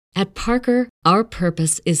At Parker, our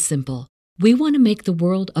purpose is simple. We want to make the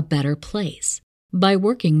world a better place by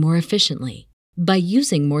working more efficiently, by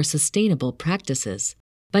using more sustainable practices,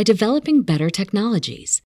 by developing better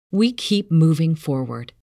technologies. We keep moving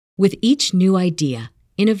forward. With each new idea,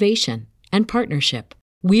 innovation, and partnership,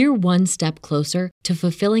 we're one step closer to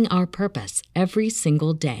fulfilling our purpose every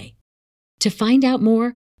single day. To find out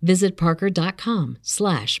more, visit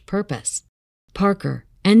parker.com/purpose. Parker,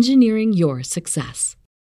 engineering your success.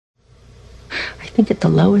 I think at the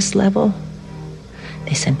lowest level,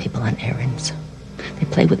 they send people on errands. They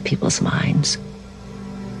play with people's minds.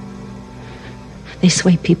 They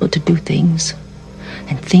sway people to do things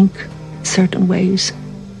and think certain ways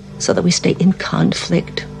so that we stay in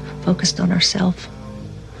conflict, focused on ourselves.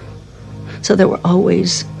 So that we're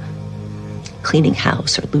always cleaning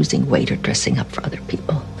house or losing weight or dressing up for other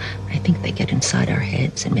people. I think they get inside our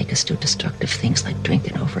heads and make us do destructive things like drink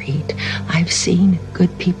and overeat. I've seen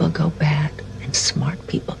good people go bad and smart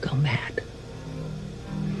people go mad.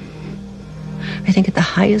 I think at the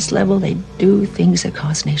highest level, they do things that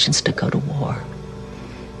cause nations to go to war.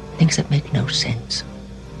 Things that make no sense.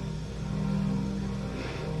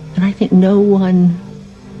 And I think no one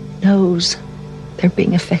knows they're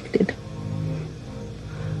being affected.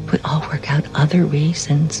 We all work out other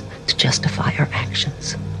reasons to justify our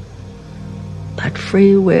actions. But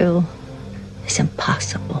free will is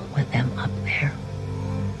impossible with them up there.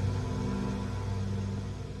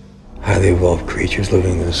 Highly evolved creatures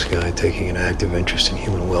living in the sky, taking an active interest in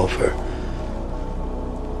human welfare.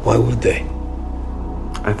 Why would they?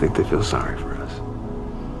 I think they feel sorry for us.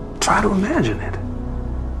 Try to imagine it.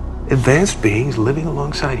 Advanced beings living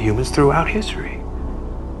alongside humans throughout history.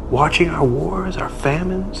 Watching our wars, our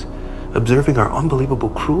famines, observing our unbelievable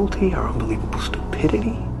cruelty, our unbelievable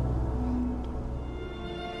stupidity.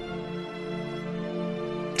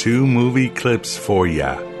 2 movie clips for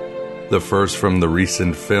ya. The first from the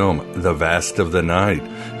recent film The Vast of the Night,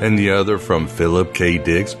 and the other from Philip K.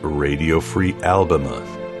 Dick's Radio Free Albemuth,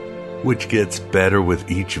 which gets better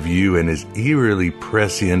with each view and is eerily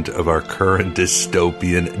prescient of our current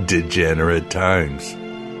dystopian, degenerate times.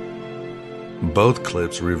 Both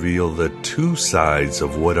clips reveal the 2 sides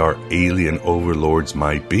of what our alien overlords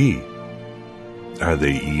might be. Are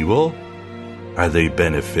they evil? Are they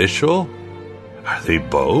beneficial? Are they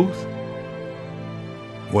both?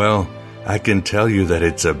 Well, I can tell you that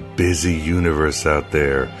it's a busy universe out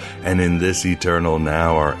there, and in this Eternal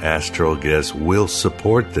Now, our astral guest will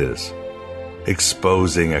support this,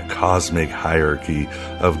 exposing a cosmic hierarchy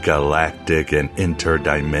of galactic and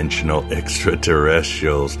interdimensional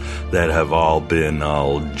extraterrestrials that have all been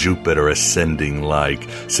all Jupiter ascending-like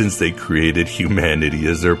since they created humanity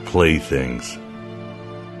as their playthings.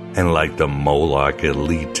 And like the Moloch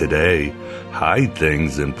elite today, hide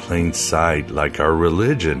things in plain sight like our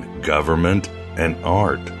religion, government, and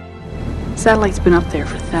art. Satellite's been up there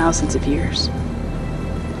for thousands of years.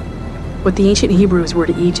 What the ancient Hebrews were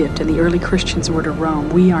to Egypt and the early Christians were to Rome,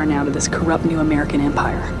 we are now to this corrupt new American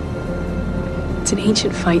empire. It's an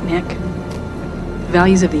ancient fight, Nick. The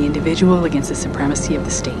values of the individual against the supremacy of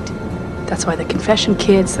the state. That's why the confession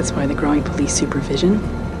kits, that's why the growing police supervision.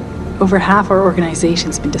 Over half our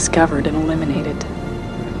organization's been discovered and eliminated.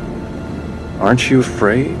 Aren't you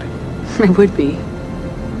afraid? I would be,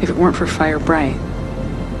 if it weren't for Fire Bright.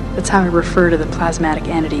 That's how I refer to the plasmatic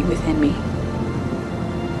entity within me.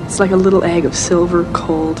 It's like a little egg of silver,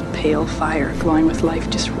 cold, pale fire glowing with life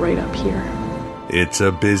just right up here. It's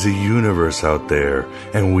a busy universe out there,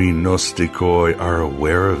 and we Gnostikoi are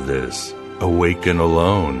aware of this. Awaken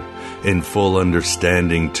alone, in full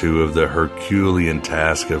understanding too of the Herculean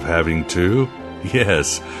task of having to,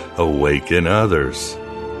 yes, awaken others.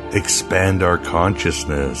 Expand our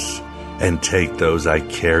consciousness and take those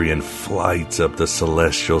Icarian flights up the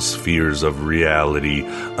celestial spheres of reality,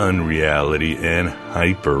 unreality, and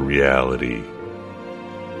hyper-reality.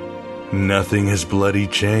 Nothing is bloody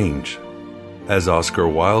change. As Oscar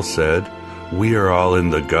Wilde said, we are all in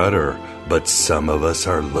the gutter, but some of us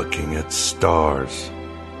are looking at stars.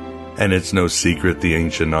 And it's no secret the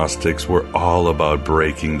ancient Gnostics were all about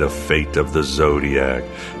breaking the fate of the zodiac,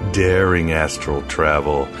 daring astral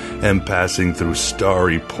travel, and passing through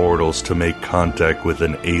starry portals to make contact with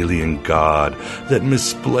an alien god that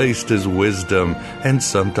misplaced his wisdom and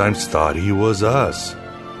sometimes thought he was us.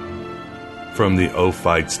 From the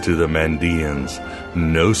Ophites to the Mandeans,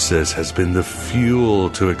 Gnosis has been the fuel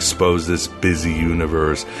to expose this busy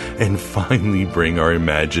universe and finally bring our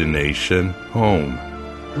imagination home.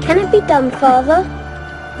 Can it be done, Father?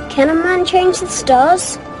 Can a man change the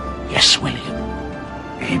stars? Yes, William.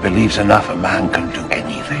 If he believes enough, a man can do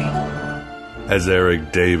anything. As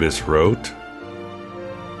Eric Davis wrote,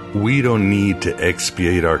 We don't need to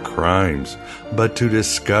expiate our crimes, but to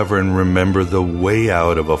discover and remember the way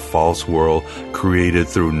out of a false world created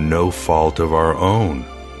through no fault of our own.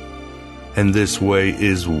 And this way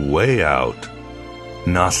is way out.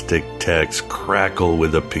 Gnostic texts crackle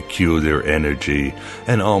with a peculiar energy,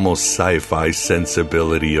 an almost sci-fi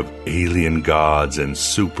sensibility of alien gods and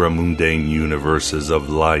supramundane universes of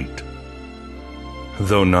light.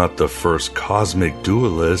 Though not the first cosmic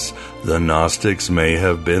duelists, the Gnostics may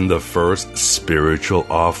have been the first spiritual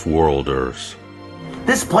off-worlders.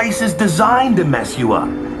 This place is designed to mess you up,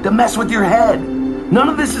 to mess with your head. None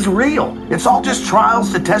of this is real. It's all just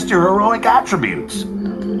trials to test your heroic attributes.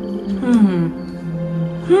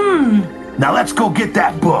 Now let's go get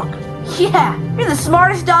that book. Yeah, you're the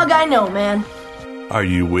smartest dog I know, man. Are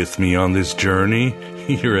you with me on this journey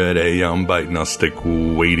here at Aeon by Gnostic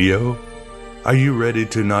Radio? Are you ready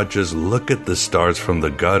to not just look at the stars from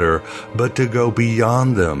the gutter, but to go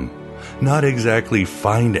beyond them? Not exactly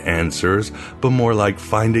find answers, but more like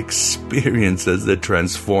find experiences that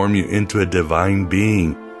transform you into a divine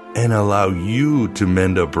being and allow you to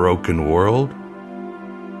mend a broken world?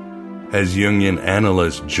 As Jungian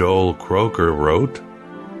analyst Joel Croker wrote,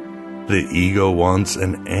 the ego wants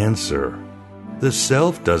an answer. The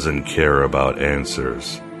self doesn't care about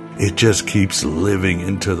answers. It just keeps living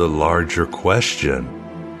into the larger question.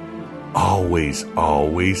 Always,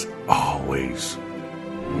 always, always.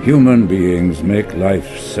 Human beings make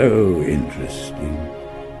life so interesting.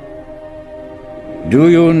 Do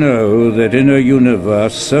you know that in a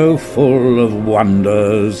universe so full of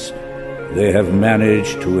wonders, they have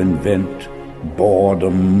managed to invent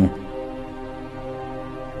boredom?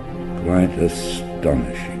 Quite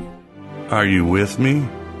astonishing. Are you with me?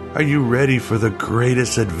 Are you ready for the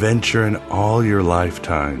greatest adventure in all your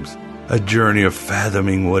lifetimes? A journey of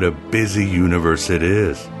fathoming what a busy universe it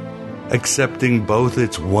is, accepting both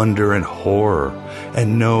its wonder and horror,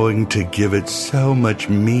 and knowing to give it so much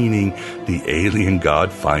meaning the alien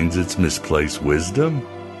god finds its misplaced wisdom?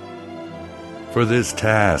 For this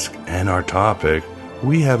task and our topic,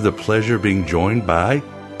 we have the pleasure of being joined by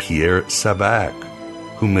Pierre Sabac,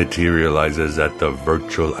 who materializes at the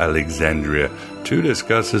virtual Alexandria to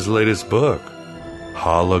discuss his latest book,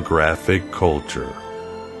 Holographic Culture.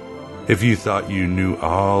 If you thought you knew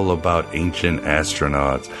all about ancient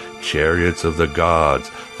astronauts, chariots of the gods,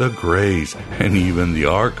 the Greys, and even the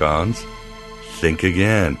Archons, think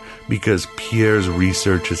again, because Pierre's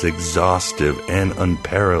research is exhaustive and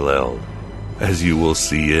unparalleled, as you will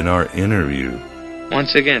see in our interview.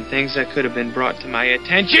 Once again, things that could have been brought to my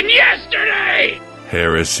attention yesterday!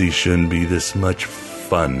 Heresy shouldn't be this much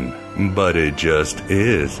fun, but it just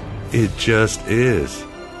is. It just is.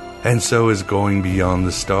 And so is going beyond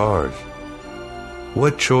the stars.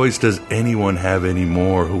 What choice does anyone have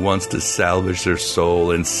anymore who wants to salvage their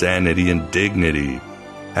soul and sanity and dignity?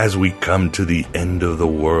 As we come to the end of the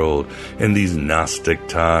world in these Gnostic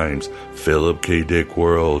times, Philip K. Dick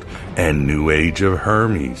world, and New Age of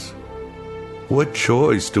Hermes. What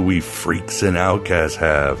choice do we freaks and outcasts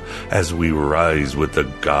have as we rise with the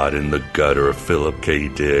God in the gutter of Philip K.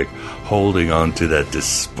 Dick, holding on to that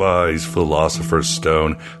despised philosopher's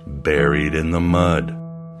stone buried in the mud?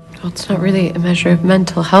 Well, it's not really a measure of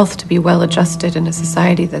mental health to be well adjusted in a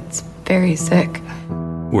society that's very sick.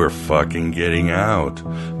 We're fucking getting out,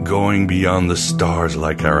 going beyond the stars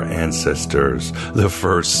like our ancestors, the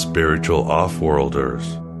first spiritual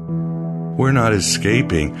off-worlders. We're not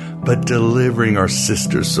escaping, but delivering our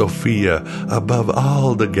sister Sophia above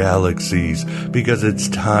all the galaxies, because it's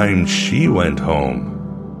time she went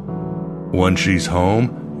home. Once she's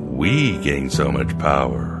home, we gain so much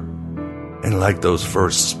power. And like those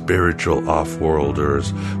first spiritual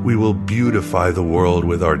off-worlders, we will beautify the world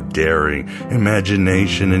with our daring,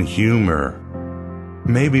 imagination, and humor.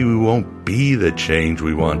 Maybe we won't be the change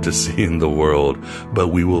we want to see in the world, but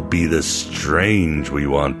we will be the strange we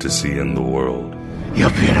want to see in the world. You'll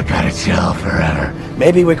be in a better jail forever.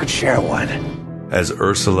 Maybe we could share one. As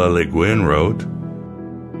Ursula Le Guin wrote,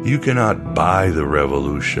 you cannot buy the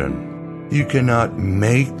revolution. You cannot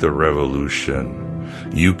make the revolution.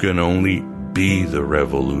 You can only be the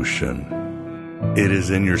revolution. It is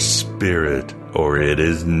in your spirit, or it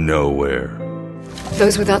is nowhere.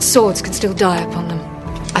 Those without swords can still die upon them.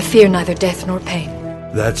 I fear neither death nor pain.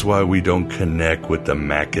 That's why we don't connect with the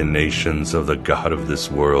machinations of the god of this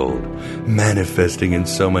world, manifesting in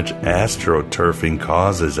so much astroturfing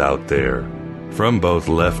causes out there, from both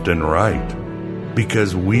left and right,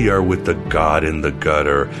 because we are with the god in the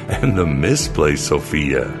gutter and the misplaced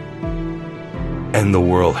Sophia. And the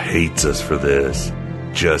world hates us for this,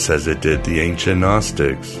 just as it did the ancient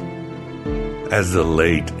Gnostics. as the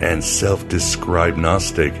late and self-described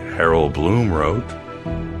Gnostic Harold Bloom wrote,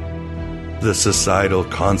 the societal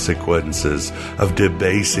consequences of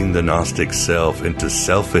debasing the Gnostic self into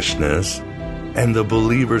selfishness and the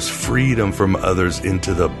believer's freedom from others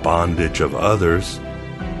into the bondage of others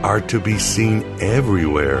are to be seen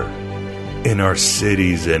everywhere, in our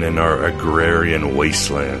cities and in our agrarian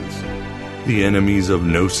wastelands. The enemies of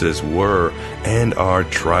Gnosis were and are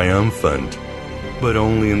triumphant, but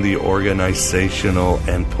only in the organizational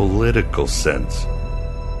and political sense.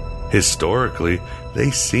 Historically, they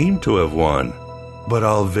seem to have won, but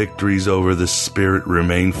all victories over the spirit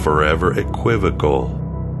remain forever equivocal,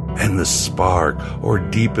 and the spark or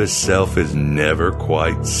deepest self is never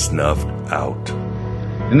quite snuffed out.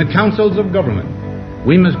 In the councils of government,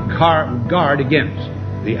 we must guard against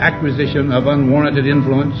the acquisition of unwarranted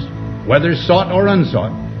influence, whether sought or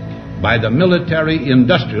unsought, by the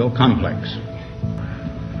military-industrial complex.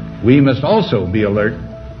 We must also be alert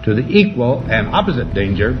to the equal and opposite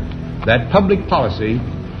danger that public policy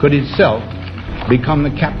could itself become the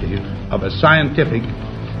captive of a scientific,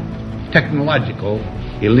 technological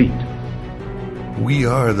elite. We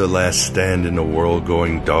are the last stand in a world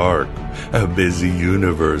going dark, a busy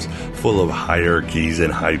universe full of hierarchies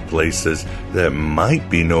and high places that might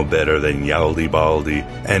be no better than Yaldi-Baldi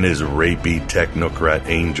and his rapey technocrat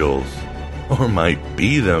angels. Or might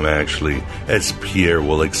be them, actually, as Pierre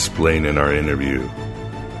will explain in our interview.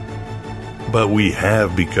 But we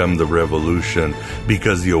have become the revolution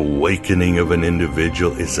because the awakening of an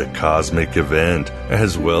individual is a cosmic event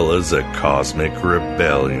as well as a cosmic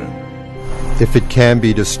rebellion. If it can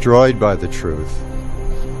be destroyed by the truth,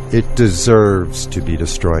 it deserves to be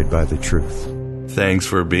destroyed by the truth. Thanks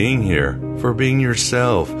for being here, for being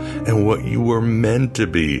yourself and what you were meant to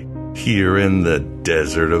be here in the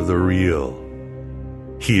desert of the real.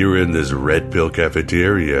 Here in this red pill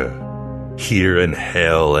cafeteria. Here in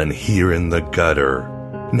hell and here in the gutter.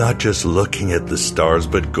 Not just looking at the stars,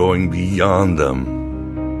 but going beyond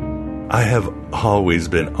them. I have always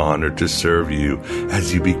been honored to serve you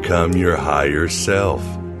as you become your higher self.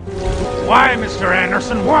 Why, Mr.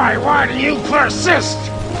 Anderson? Why? Why do you persist?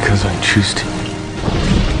 Because I choose to.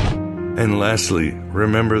 And lastly,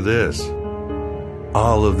 remember this.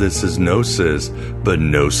 All of this is Gnosis, but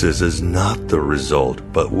Gnosis is not the result,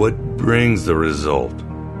 but what brings the result.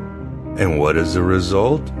 And what is the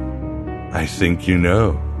result? I think you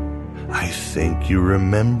know. I think you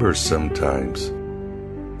remember sometimes.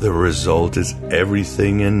 The result is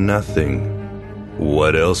everything and nothing.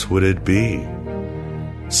 What else would it be?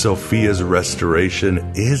 Sophia's restoration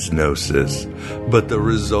is Gnosis, but the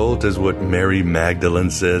result is what Mary Magdalene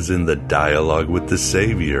says in the dialogue with the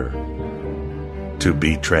Savior. To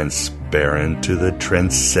be transparent to the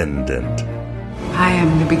transcendent. I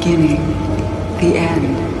am the beginning, the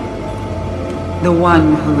end, the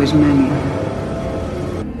one who is many.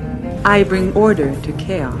 I bring order to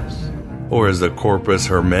chaos. Or as the Corpus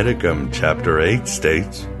Hermeticum, chapter 8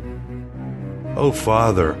 states, O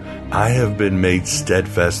Father, I have been made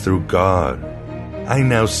steadfast through God. I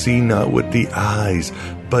now see not with the eyes,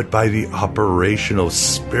 but by the operational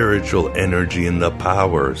spiritual energy in the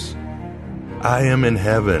powers. I am in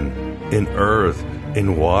heaven, in earth,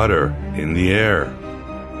 in water, in the air.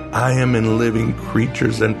 I am in living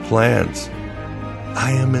creatures and plants.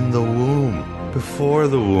 I am in the womb, before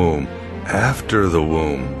the womb, after the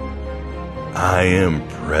womb. I am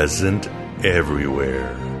present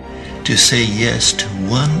everywhere. To say yes to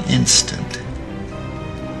one instant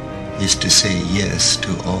is to say yes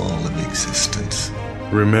to all of existence.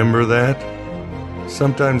 Remember that?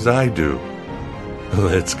 Sometimes I do.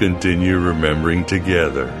 Let's continue remembering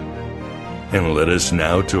together. And let us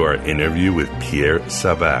now to our interview with Pierre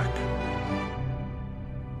Sabac.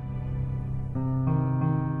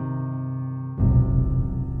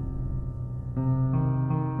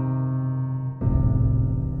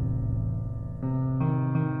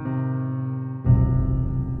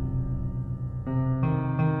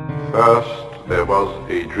 First, there was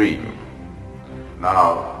a dream.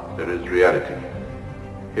 Now there is reality.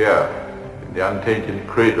 Here, in the untainted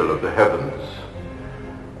cradle of the heavens,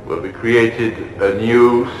 will be created a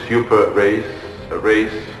new super race, a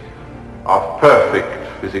race of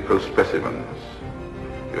perfect physical specimens.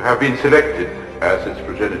 You have been selected as its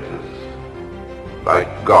progenitors.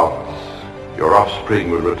 Like gods, your offspring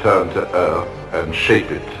will return to Earth and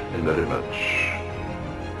shape it in their image.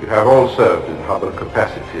 You have all served in humble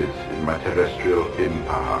capacities in my terrestrial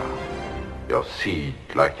empire. Your seed,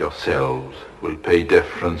 like yourselves, will pay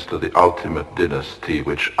deference to the ultimate dynasty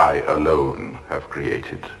which I alone have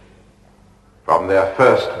created. From their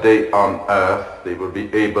first day on Earth, they will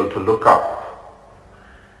be able to look up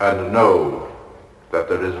and know that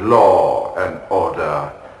there is law and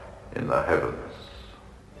order in the heavens.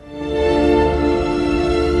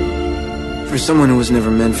 For someone who was never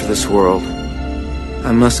meant for this world,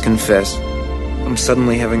 I must confess, I'm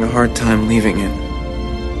suddenly having a hard time leaving it.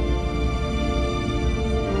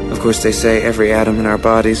 Of course, they say every atom in our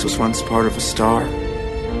bodies was once part of a star.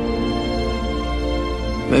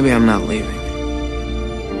 Maybe I'm not leaving.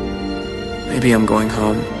 Maybe I'm going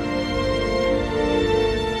home.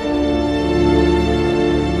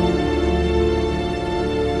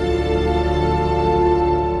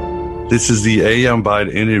 This is the A.M.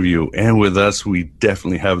 Byte interview, and with us, we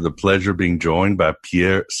definitely have the pleasure of being joined by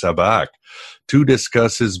Pierre Sabak to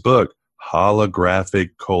discuss his book,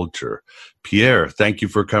 Holographic Culture. Pierre, thank you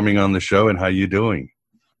for coming on the show, and how you doing?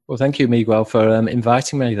 Well, thank you, Miguel, for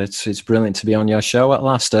inviting me. It's brilliant to be on your show at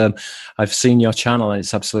last. I've seen your channel, and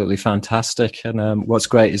it's absolutely fantastic. And what's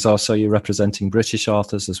great is also you're representing British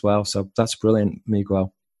authors as well, so that's brilliant,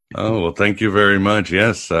 Miguel. Oh, well, thank you very much.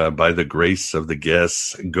 Yes, by the grace of the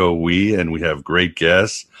guests go we, and we have great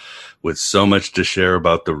guests with so much to share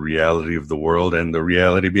about the reality of the world and the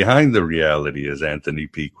reality behind the reality, as Anthony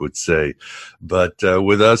Peake would say. But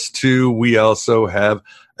with us, too, we also have,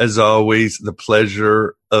 as always, the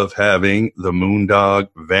pleasure of having the Moondog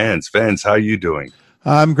Vance. Vance, how are you doing?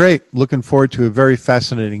 I'm great. Looking forward to a very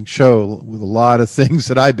fascinating show with a lot of things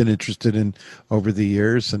that I've been interested in over the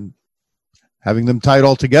years, and having them tied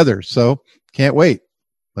all together. So can't wait.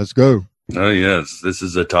 Let's go. Oh, yes. This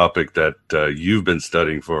is a topic that you've been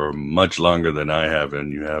studying for much longer than I have,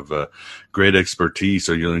 and you have great expertise,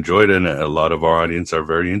 so you'll enjoy it. And a lot of our audience are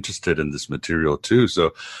very interested in this material too.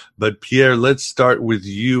 So, but Pierre, let's start with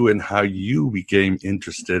you and how you became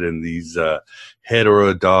interested in these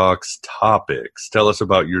heterodox topics. Tell us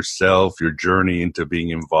about yourself, your journey into being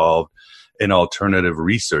involved in alternative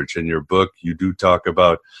research. In your book, you do talk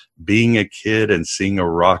about being a kid and seeing a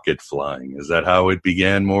rocket flying. Is that how it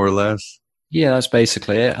began, more or less? Yeah, that's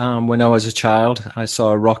basically it. When I was a child, I saw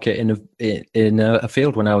a rocket in a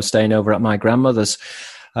field when I was staying over at my grandmother's.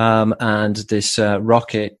 And this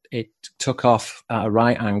rocket, it took off at a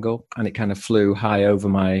right angle and it kind of flew high over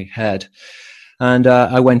my head. And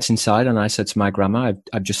I went inside and I said to my grandma,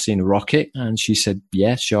 I've just seen a rocket. And she said,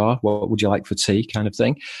 yeah, sure. What would you like for tea, kind of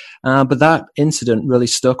thing. But that incident really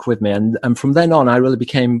stuck with me. And from then on, I really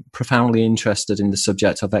became profoundly interested in the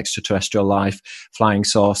subject of extraterrestrial life, flying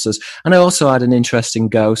saucers. And I also had an interest in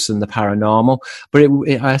ghosts and the paranormal. But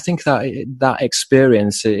I think that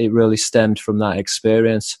experience, it really stemmed from that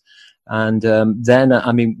experience. And then,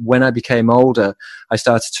 I mean, when I became older, I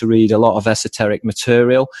started to read a lot of esoteric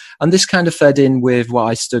material. And this kind of fed in with what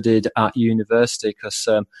I studied at university, because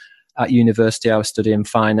at university I was studying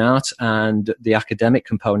fine art, and the academic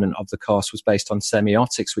component of the course was based on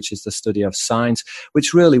semiotics, which is the study of signs,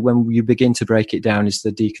 which really, when you begin to break it down, is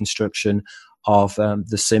the deconstruction of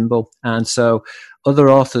the symbol. And so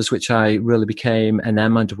other authors which I really became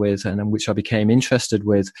enamored with and which I became interested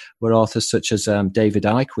with were authors such as David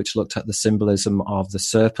Icke, which looked at the symbolism of the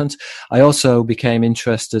serpent. I also became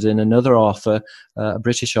interested in another author, a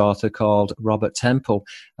British author called Robert Temple,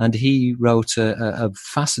 and he wrote a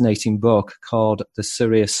fascinating book called The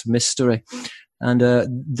Sirius Mystery. And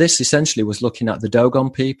this essentially was looking at the Dogon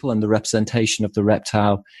people and the representation of the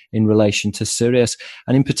reptile in relation to Sirius.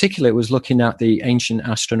 And in particular, it was looking at the ancient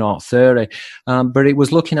astronaut theory, but it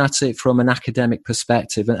was looking at it from an academic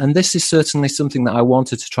perspective. And this is certainly something that I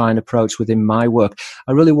wanted to try and approach within my work.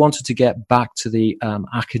 I really wanted to get back to the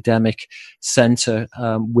academic center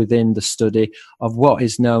within the study of what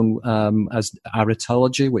is known as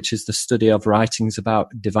aritology, which is the study of writings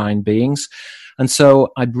about divine beings. And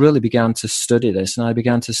so I really began to study this, and I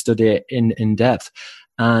began to study it in depth.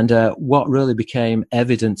 And what really became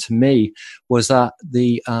evident to me was that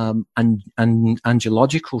the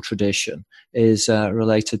angelological tradition is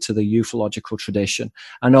related to the ufological tradition.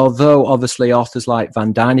 And although obviously authors like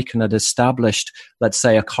Van Daniken had established, let's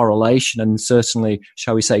say, a correlation, and certainly,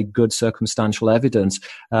 shall we say, good circumstantial evidence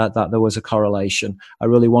that there was a correlation, I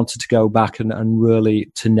really wanted to go back and really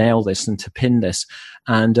to nail this and to pin this.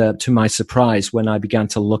 And to my surprise, when I began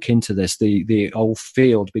to look into this, the whole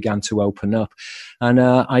field began to open up. And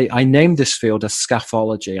I named this field as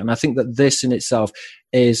scaphology. And I think that this in itself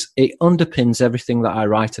it underpins everything that I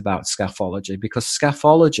write about scaphology, because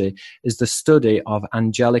scaphology is the study of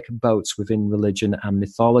angelic boats within religion and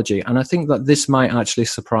mythology. And I think that this might actually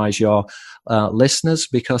surprise your listeners,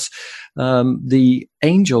 because the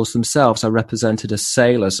angels themselves are represented as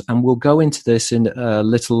sailors, and we'll go into this in a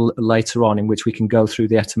little later on, in which we can go through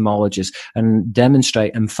the etymologies and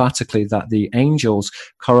demonstrate emphatically that the angels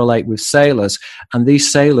correlate with sailors, and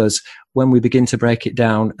these sailors when we begin to break it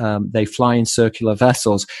down, they fly in circular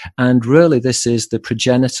vessels. And really, this is the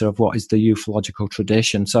progenitor of what is the ufological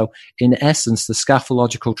tradition. So in essence, the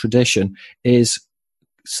scaphological tradition is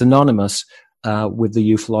synonymous with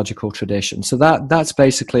the ufological tradition. So that's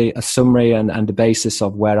basically a summary and the basis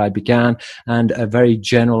of where I began, and a very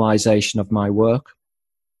generalization of my work.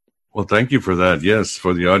 Well, thank you for that. Yes,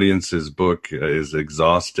 for the audience, his book is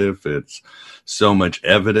exhaustive. It's so much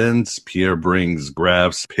evidence. Pierre brings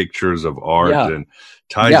graphs, pictures of art, and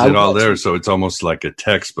ties it all there. So it's almost like a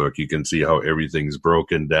textbook. You can see how everything's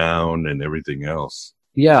broken down and everything else.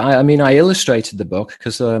 Yeah, I mean, I illustrated the book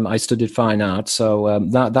because I studied fine art, so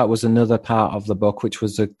that was another part of the book, which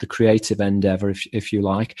was the creative endeavor, if you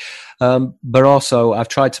like. But also, I've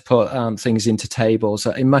tried to put things into tables.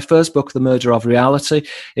 In my first book, The Murder of Reality,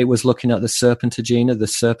 it was looking at the Serpentagena, the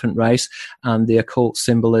serpent race, and the occult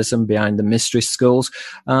symbolism behind the mystery schools.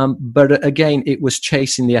 But again, it was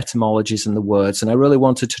chasing the etymologies and the words, and I really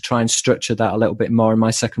wanted to try and structure that a little bit more in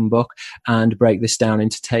my second book and break this down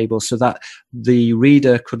into tables so that the reader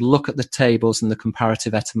could look at the tables and the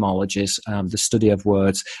comparative etymologies, the study of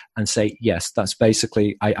words, and say, yes, that's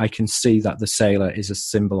basically, I can see that the sailor is a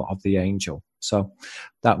symbol of the angel. So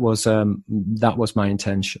that was my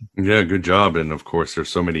intention. Yeah, good job. And of course, there's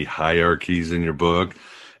so many hierarchies in your book,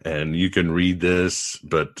 and you can read this,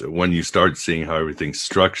 but when you start seeing how everything's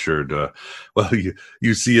structured, well,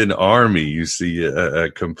 you see an army, you see a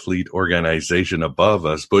complete organization above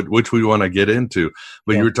us, but which we want to get into.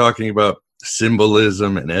 But you were talking about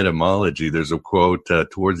symbolism and etymology. There's a quote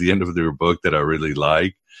towards the end of your book that I really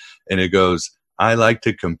like, and it goes, "I like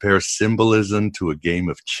to compare symbolism to a game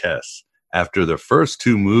of chess. After the first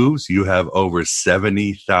two moves, you have over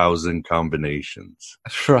 70,000 combinations."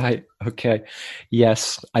 Right. Okay.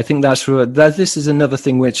 Yes, I think that's true. This is another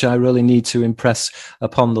thing which I really need to impress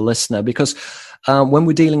upon the listener, because when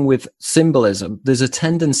we're dealing with symbolism, there's a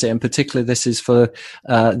tendency, and particularly this is for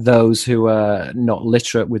those who are not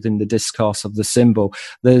literate within the discourse of the symbol,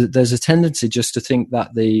 there's a tendency just to think that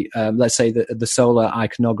let's say the solar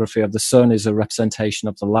iconography of the sun is a representation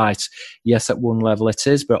of the light. Yes, at one level it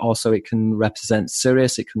is, but also it can represent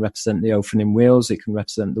Sirius, it can represent the opening wheels, it can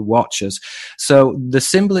represent the watchers. So the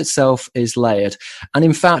symbol itself is layered. And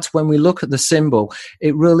in fact, when we look at the symbol,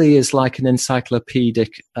 it really is like an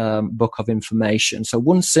encyclopedic book of information. So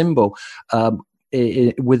one symbol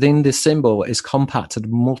within this symbol is compacted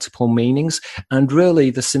multiple meanings, and really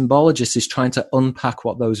the symbologist is trying to unpack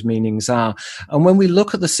what those meanings are. And when we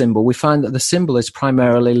look at the symbol, we find that the symbol is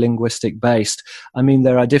primarily linguistic based. I mean,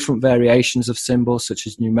 there are different variations of symbols, such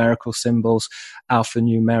as numerical symbols,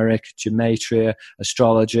 alphanumeric, gematria,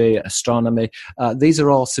 astrology, astronomy. These are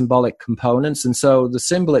all symbolic components, and so the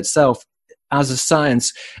symbol itself as a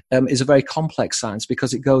science is a very complex science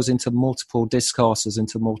because it goes into multiple discourses,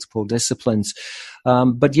 into multiple disciplines.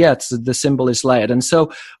 But yet the symbol is layered. And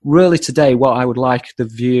so really today, what I would like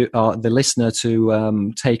the listener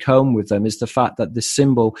to take home with them is the fact that the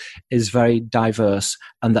symbol is very diverse,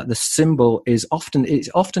 and that the symbol it often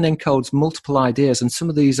encodes multiple ideas, and some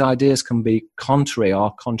of these ideas can be contrary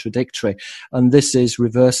or contradictory. And this is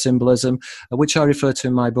reverse symbolism, which I refer to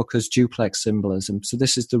in my book as duplex symbolism. So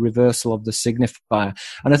this is the reversal of the signifier.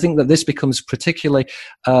 And I think that this becomes particularly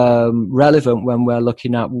relevant when we're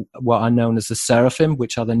looking at what are known as the seraphim,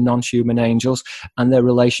 which are the non-human angels, and their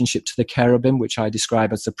relationship to the cherubim, which I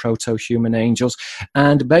describe as the proto-human angels.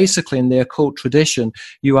 And basically in the occult tradition,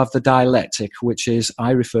 you have the dialectic, which is,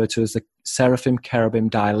 I refer to as the seraphim cherubim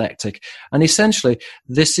dialectic. And essentially,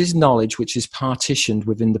 this is knowledge which is partitioned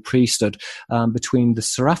within the priesthood between the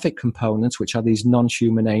seraphic components, which are these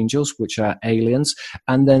non-human angels, which are aliens,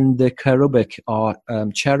 and then the cherubic or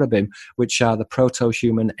cherubim, which are the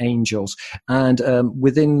proto-human angels. And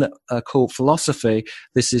within occult philosophy,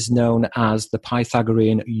 this is known as the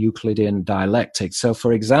Pythagorean Euclidean dialectic. So,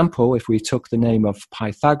 for example, if we took the name of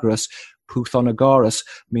Pythagoras, Pythonagoras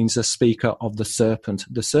means a speaker of the serpent.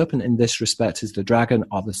 The serpent in this respect is the dragon,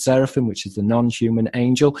 or the seraphim, which is the non-human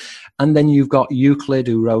angel. And then you've got Euclid,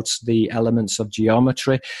 who wrote the elements of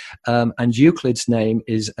geometry. And Euclid's name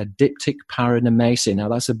is a diptych paranomasi. Now,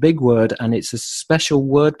 that's a big word, and it's a special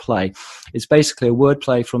wordplay. It's basically a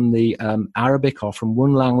wordplay from the Arabic, or from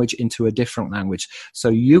one language into a different language. So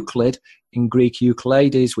Euclid, in Greek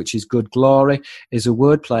Euclides, which is good glory, is a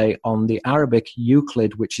wordplay on the Arabic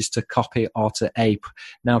Euclid, which is to copy or to ape.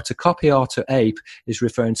 Now, to copy or to ape is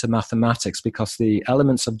referring to mathematics, because the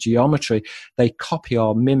elements of geometry, they copy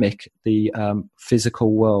or mimic the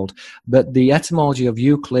physical world. But the etymology of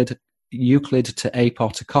Euclid Euclid to ape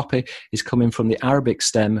or to copy is coming from the Arabic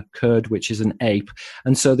stem kurd, which is an ape.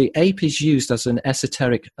 And so the ape is used as an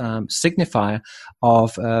esoteric signifier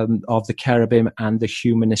of the cherubim and the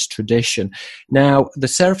humanist tradition. Now, the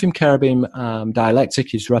seraphim cherubim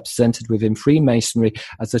dialectic is represented within Freemasonry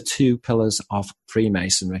as the two pillars of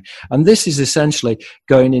Freemasonry. And this is essentially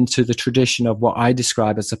going into the tradition of what I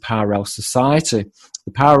describe as a parallel society.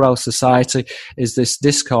 The parallel society is this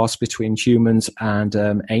discourse between humans and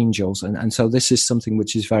angels. And so this is something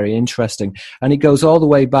which is very interesting. And it goes all the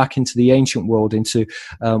way back into the ancient world, into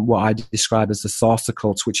what I describe as the saucer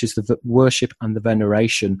cults, which is the worship and the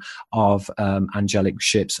veneration of angelic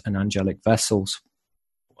ships and angelic vessels.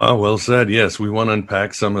 Oh, well said. Yes, we want to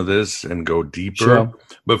unpack some of this and go deeper. Sure.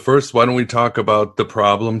 But first, why don't we talk about the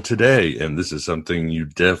problem today? And this is something you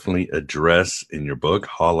definitely address in your book,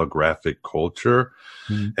 Holographic Culture.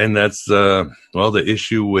 Mm-hmm. And that's, the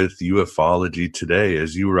issue with ufology today.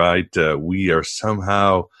 As you write, we are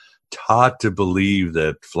somehow taught to believe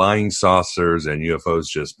that flying saucers and UFOs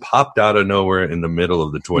just popped out of nowhere in the middle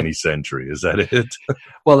of the 20th century. Is that it?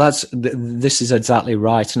 Well, this is exactly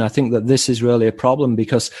right. And I think that this is really a problem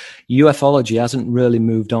because ufology hasn't really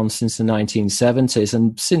moved on since the 1970s.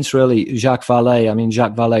 And since really Jacques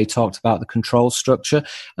Vallée talked about the control structure.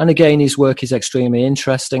 And again, his work is extremely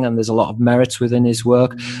interesting and there's a lot of merit within his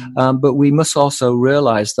work. But we must also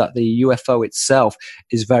realize that the UFO itself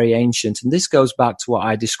is very ancient. And this goes back to what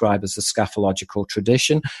I describe as the scaphological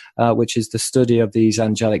tradition, which is the study of these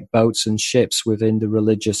angelic boats and ships within the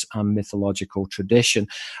religious and mythological tradition.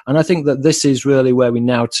 And I think that this is really where we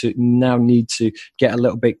now need to get a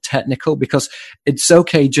little bit technical, because it's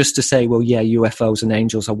okay just to say, well, yeah, UFOs and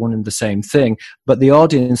angels are one and the same thing, but the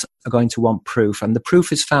audience are going to want proof. And the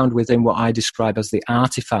proof is found within what I describe as the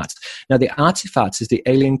artifact. Now, the artifact is the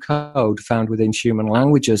alien code found within human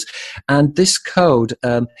languages. And this code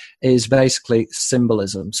is basically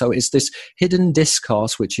symbolism. So it's this hidden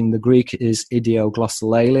discourse, which in the Greek is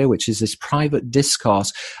idioglossolalia, which is this private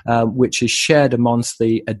discourse, which is shared amongst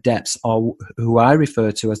the adepts, or who I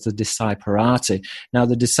refer to as the disciperati. Now,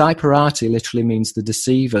 the disciperati literally means the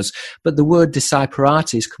deceivers, but the word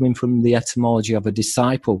disciperati is coming from the etymology of a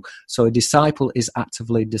disciple. So a disciple is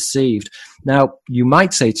actively deceived. Now, you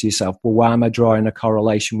might say to yourself, well, why am I drawing a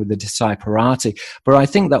correlation with the disciperati? But I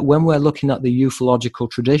think that when we're looking at the ufological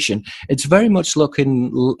tradition, it's very much similar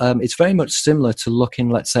to looking,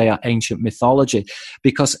 let's say, at ancient mythology,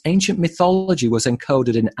 because ancient mythology was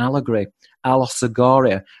encoded in allegory,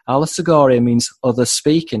 allosagoria. Allosagoria means other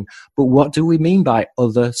speaking. But what do we mean by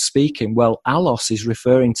other speaking? Well, allos is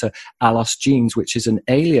referring to allos genes, which is an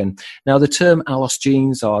alien. Now, the term allos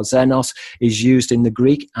genes or xenos is used in the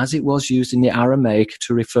Greek as it was used in the Aramaic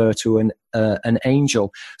to refer to an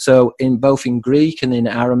angel. So in Greek and in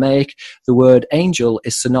Aramaic, the word angel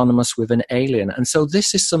is synonymous with an alien. And so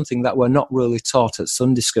this is something that we're not really taught at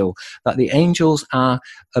Sunday school, that the angels are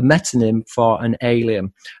a metonym for an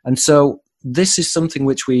alien. And so this is something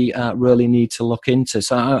which we really need to look into.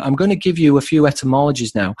 So I'm going to give you a few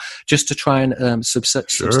etymologies now, just to try and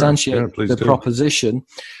substantiate the proposition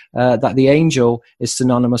that the angel is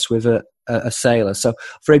synonymous with a sailor. So,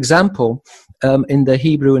 for example, in the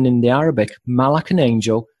Hebrew and in the Arabic, malak, an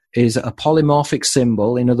angel, is a polymorphic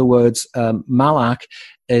symbol. In other words, malak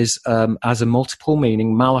has a multiple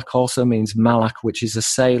meaning. Malak also means malak, which is a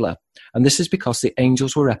sailor. And this is because the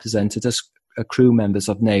angels were represented as crew members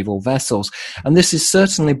of naval vessels. And this is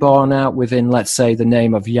certainly borne out within, let's say, the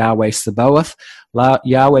name of Yahweh Sabaoth.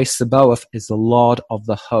 Yahweh Sabaoth is the Lord of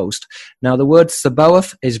the host. Now, the word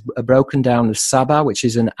Sabaoth is broken down as Saba, which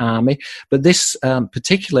is an army, but this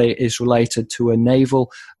particularly is related to a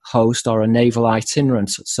naval host or a naval itinerant.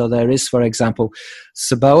 So there is, for example,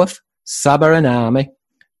 Sabaoth, Saba, an army,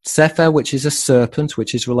 Sefer, which is a serpent,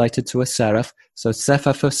 which is related to a seraph. So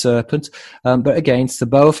Sefer for serpent. But again,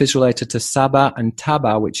 Sabaoth is related to Saba and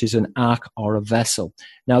Taba, which is an ark or a vessel.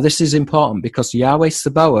 Now, this is important because Yahweh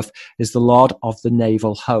Sabaoth is the Lord of the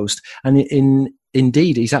naval host. And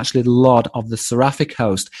indeed, he's actually the Lord of the seraphic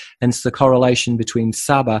host, hence the correlation between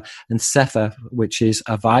Saba and Sefer, which is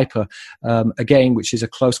a viper, again, which is a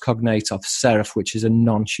close cognate of Seraph, which is a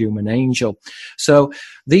non-human angel. So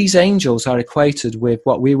these angels are equated with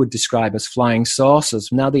what we would describe as flying saucers.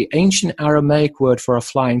 Now, the ancient Aramaic word for a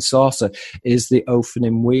flying saucer is the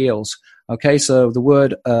Ophanim wheels. Okay, so the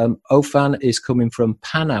word ophan is coming from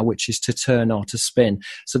pana, which is to turn or to spin.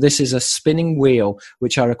 So this is a spinning wheel,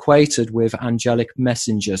 which are equated with angelic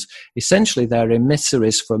messengers. Essentially, they're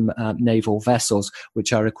emissaries from naval vessels,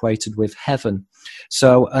 which are equated with heaven.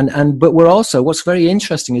 So, but we're also, what's very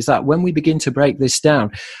interesting is that when we begin to break this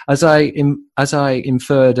down, as I as I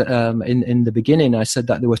inferred in the beginning, I said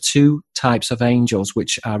that there were two types of angels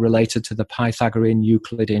which are related to the Pythagorean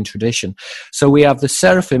Euclidean tradition. So we have the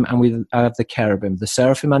seraphim and we have the cherubim. The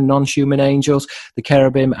seraphim are non-human angels. The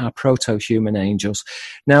cherubim are proto-human angels.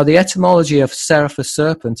 Now, the etymology of seraph, a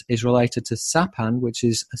serpent, is related to Sapan, which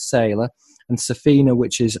is a sailor, and Safina,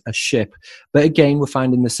 which is a ship. But again, we're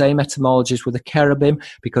finding the same etymologies with the cherubim,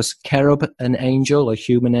 because cherub, an angel, a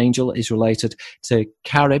human angel, is related to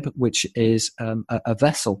carib, which is a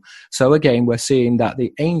vessel. So again, we're seeing that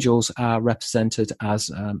the angels are represented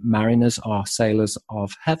as mariners or sailors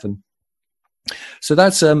of heaven. So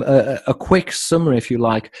that's a quick summary, if you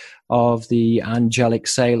like, of the angelic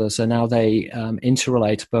sailors and how they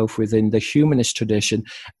interrelate both within the humanist tradition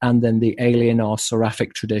and then the alien or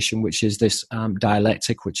seraphic tradition, which is this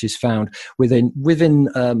dialectic which is found within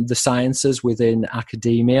the sciences, within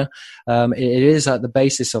academia. It is at the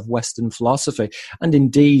basis of Western philosophy. And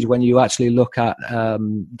indeed, when you actually look at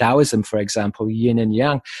Taoism, for example, yin and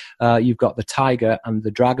yang, you've got the tiger and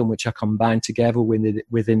the dragon, which are combined together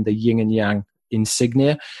within the yin and yang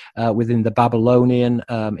insignia. Within the Babylonian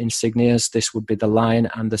insignias, this would be the lion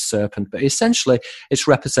and the serpent. But essentially, it's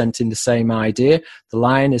representing the same idea. The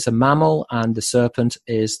lion is a mammal and the serpent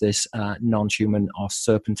is this non-human or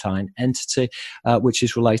serpentine entity, which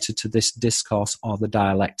is related to this discourse or the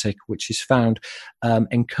dialectic, which is found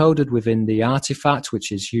encoded within the artifact,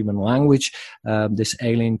 which is human language, this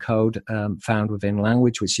alien code found within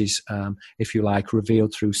language, which is, if you like,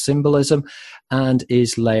 revealed through symbolism and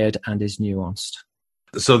is layered and is nuanced.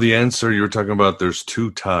 So the answer you were talking about, there's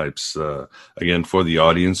two types, again, for the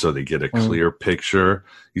audience, so they get a clear picture.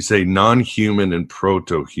 You say non-human and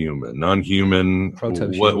proto-human. Non-human,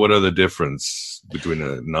 proto-human. What are the difference between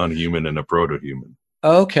a non-human and a proto-human?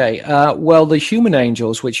 Okay, well, the human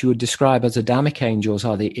angels, which you would describe as Adamic angels,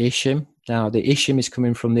 are the Ishim. Now, the Ishim is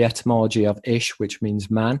coming from the etymology of Ish, which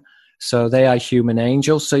means man. So they are human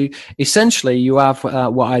angels. So essentially you have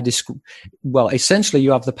essentially you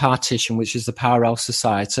have the partition, which is the parallel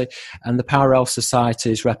society, and the parallel society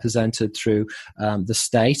is represented through the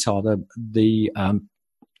state or the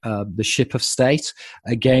ship of state.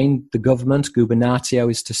 Again, the government, gubernatio,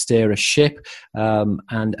 is to steer a ship, and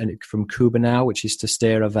from kubernao, which is to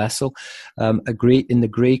steer a vessel. In the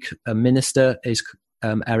Greek, a minister is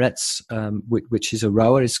eretz, which is a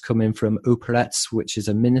rower, is coming from uperetz, which is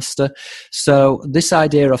a minister. So this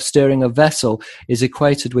idea of steering a vessel is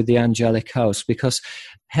equated with the angelic host, because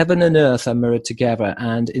heaven and earth are mirrored together,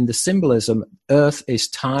 and in the symbolism, earth is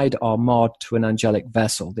tied or moored to an angelic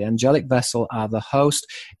vessel. The angelic vessel are the host.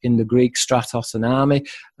 In the Greek, stratos, an army.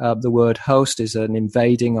 The word host is an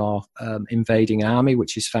invading or invading army,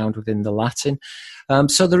 which is found within the Latin.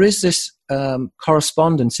 So there is this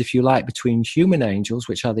correspondence, if you like, between human angels,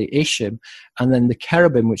 which are the Ishim, and then the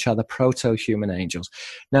cherubim, which are the proto-human angels.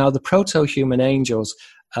 Now, the proto-human angels,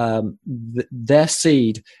 their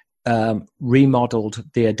seed remodeled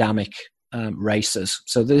the Adamic races.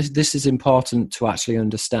 So this is important to actually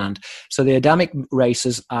understand. So the Adamic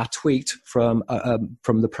races are tweaked from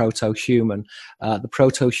the proto-human. The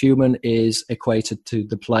proto-human is equated to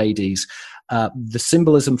the Pleiades. The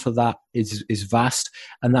symbolism for that is vast,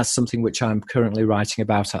 and that's something which I'm currently writing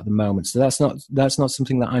about at the moment. So that's not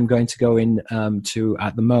something that I'm going to go in to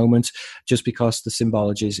at the moment, just because the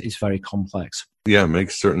symbology is very complex. Yeah, it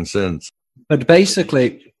makes certain sense. But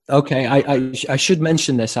basically, okay, I should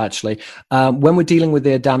mention this actually. When we're dealing with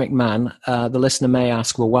the Adamic man, the listener may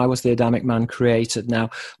ask, well, why was the Adamic man created? Now,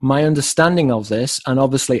 my understanding of this, and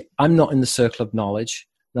obviously I'm not in the circle of knowledge,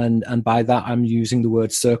 and by that I'm using the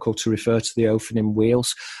word circle to refer to the Ophanim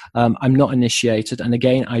wheels. I'm not initiated, and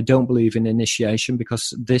again, I don't believe in initiation,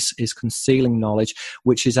 because this is concealing knowledge,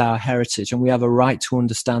 which is our heritage, and we have a right to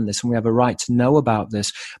understand this, and we have a right to know about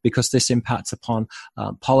this, because this impacts upon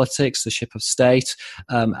politics, the ship of state,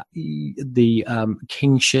 the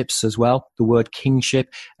kingships as well. The word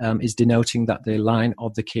kingship is denoting that the line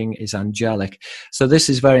of the king is angelic. So this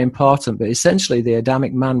is very important, but essentially the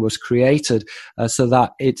Adamic man was created so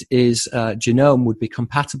that its genome would be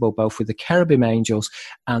compatible both with the cherubim angels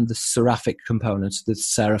and the seraphic components, the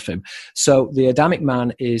seraphim. So the Adamic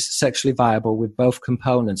man is sexually viable with both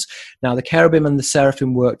components. Now, the cherubim and the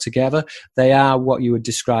seraphim work together. They are what you would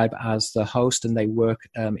describe as the host, and they work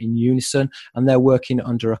in unison, and they're working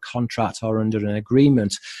under a contract or under an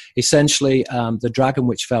agreement. Essentially, the dragon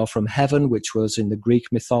which fell from heaven, which was in the Greek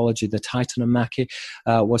mythology, the Titanomachy,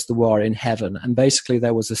 was the war in heaven. And basically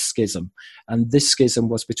there was a schism. And this schism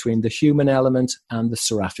was between the human element and the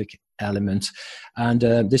seraphic element. And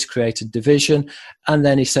this created division, and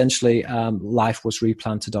then essentially life was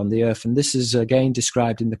replanted on the earth. And this is again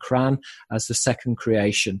described in the Quran as the second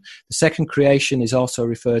creation. The second creation is also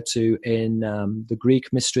referred to in the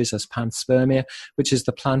Greek mysteries as panspermia, which is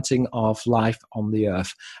the planting of life on the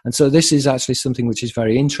earth. And so this is actually something which is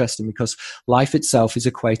very interesting, because life itself is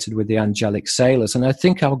equated with the angelic sailors. And I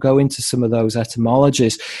think I'll go into some of those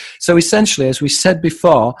etymologies. So essentially, as we said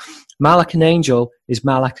before, Malak, an angel, is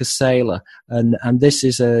Malak, a sailor, and this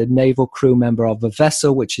is a naval crew member of a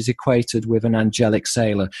vessel, which is equated with an angelic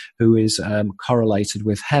sailor who is correlated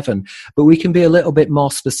with heaven. But we can be a little bit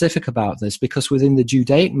more specific about this, because within the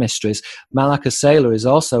Judaic mysteries, Malak, a sailor, is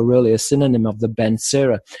also really a synonym of the Ben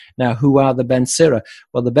Sira. Now, who are the Ben Sira?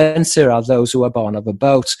 Well, the Ben Sira are those who are born of a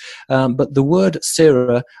boat, but the word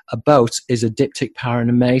Sira, a boat, is a diptych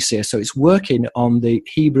paranomasia, so it's working on the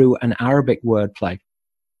Hebrew and Arabic wordplay.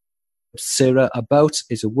 Sira, a boat,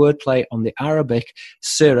 is a wordplay on the Arabic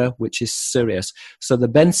Sira, which is Sirius. So the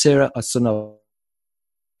Ben Sira are son of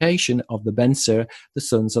the Ben Sira, the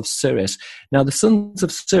sons of Sirius. Now, the sons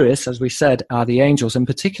of Sirius, as we said, are the angels. In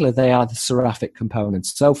particular, they are the seraphic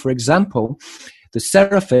components. So, for example, the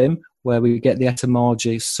seraphim, where we get the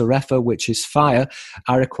etymology Serapha, which is fire,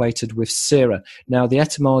 are equated with Sira. Now, the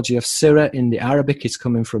etymology of Sira in the Arabic is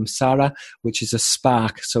coming from Sara, which is a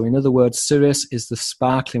spark. So, in other words, Sirius is the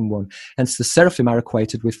sparkling one. Hence, the seraphim are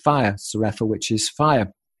equated with fire, Serapha, which is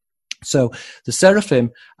fire. So the seraphim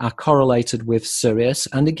are correlated with Sirius,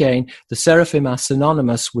 and again, the seraphim are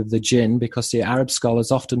synonymous with the jinn, because the Arab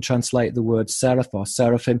scholars often translate the word seraph or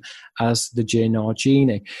seraphim as the jinn or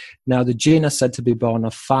genie. Now, the jinn are said to be born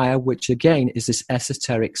of fire, which again is this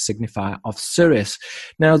esoteric signifier of Sirius.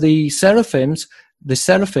 Now, the seraphim,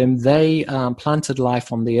 they planted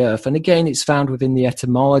life on the earth. And again, it's found within the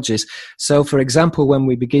etymologies. So, for example, when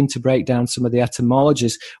we begin to break down some of the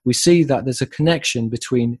etymologies, we see that there's a connection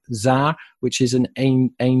between Zar, which is an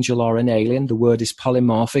angel or an alien. The word is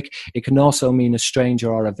polymorphic. It can also mean a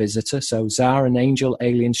stranger or a visitor. So Zar, an angel,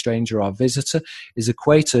 alien, stranger, or visitor, is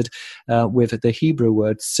equated with the Hebrew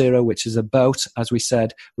word Sira, which is a boat, as we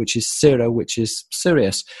said, which is Sira, which is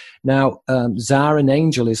Sirius. Now, Zar, an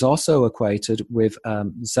angel, is also equated with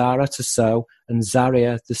Zara, to sow, and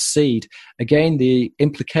Zaria, the seed. Again, the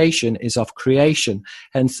implication is of creation.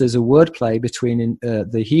 Hence, there's a wordplay between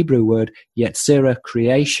the Hebrew word Yetzirah,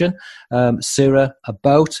 creation, Sira, a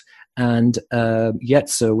boat, and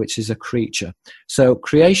Yetzer, which is a creature. So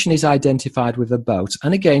creation is identified with a boat.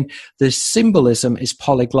 And again, the symbolism is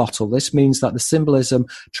polyglottal. This means that the symbolism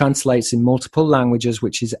translates in multiple languages,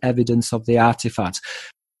 which is evidence of the artifact.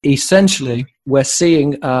 Essentially, we're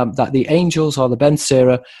seeing that the angels, or the Ben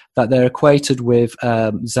Sira, that they're equated with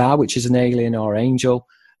Zar, which is an alien or angel,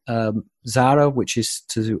 Zara, which is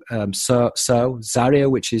to sow, Zaria,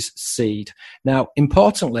 which is seed. Now,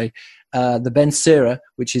 importantly, the Ben Sira,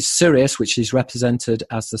 which is Sirius, which is represented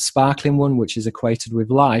as the sparkling one, which is equated with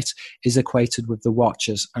light, is equated with the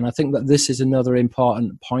Watchers. And I think that this is another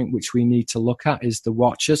important point which we need to look at, is the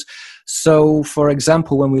Watchers. So, for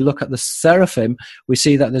example, when we look at the seraphim, we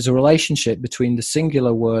see that there's a relationship between the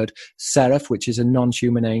singular word seraph, which is a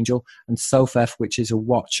non-human angel, and Sopheth, which is a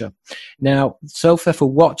watcher. Now, Sopheth, a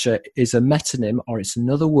watcher, is a metonym, or it's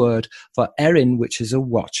another word for Erin, which is a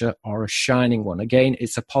watcher or a shining one. Again,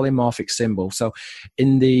 it's a polymorphic symbol. So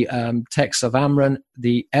in the text of Amran,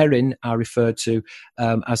 the Erin are referred to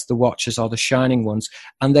as the watchers or the shining ones,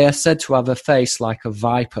 and they are said to have a face like a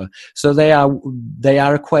viper. So they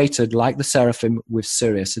are equated, like the seraphim, with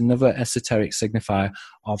Sirius, another esoteric signifier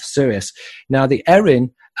of Sirius. Now, the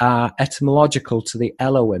Erin are etymological to the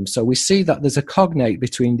Elohim. So we see that there's a cognate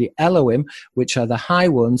between the Elohim, which are the high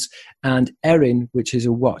ones, and Erin, which is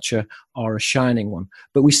a watcher or a shining one.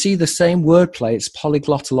 But we see the same wordplay. It's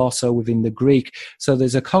polyglottal also within the Greek. So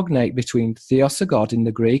there's a cognate between Theos, a god in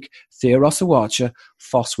the Greek, Theos, a watcher,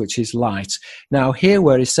 Phos, which is light. Now, here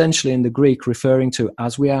we're essentially in the Greek referring to,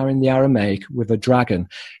 as we are in the Aramaic, with a dragon.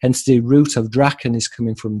 Hence, the root of draken is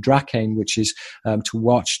coming from drakein, which is to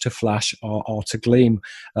watch, to flash, or to gleam,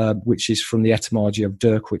 which is from the etymology of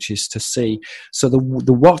dirk, which is to see. So the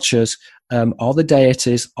watchers, or the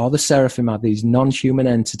deities, or the seraphim, are these non-human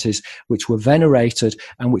entities which were venerated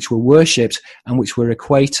and which were worshipped and which were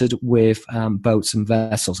equated with boats and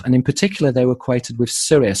vessels. And in particular, they were equated with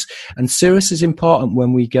Sirius. And Sirius is important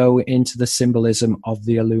when we go into the symbolism of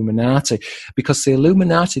the Illuminati, because the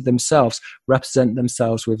Illuminati themselves represent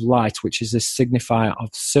themselves with light, which is this signifier of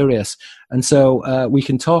Sirius. And so we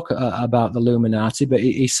can talk about the Illuminati, but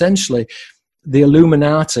essentially, the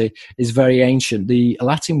Illuminati is very ancient. The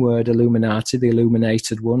Latin word Illuminati, the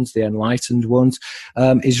illuminated ones, the enlightened ones,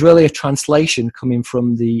 is really a translation coming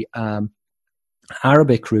from the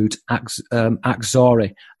Arabic root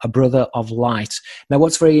Akzari, a brother of light. Now,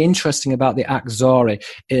 what's very interesting about the Akzari,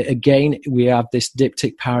 again, we have this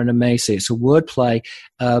diptych paranamesi. It's a wordplay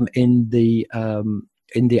in the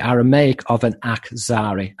Aramaic of an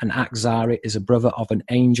Akzari. An Akzari is a brother of an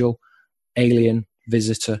angel, alien,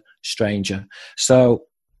 visitor, stranger. So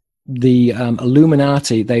the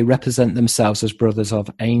Illuminati, they represent themselves as brothers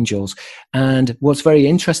of angels. And what's very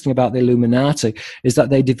interesting about the Illuminati is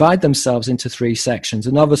that they divide themselves into three sections.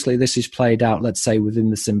 And obviously this is played out, let's say,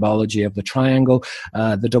 within the symbology of the triangle.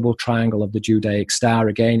 The double triangle of the Judaic star,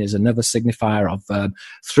 again, is another signifier of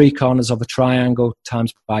 3 corners of a triangle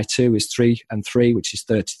times by 2 is 3 and 3, which is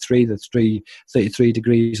 33. The 33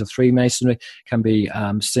 degrees of Freemasonry can be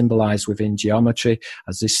symbolized within geometry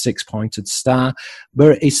as this 6-pointed star.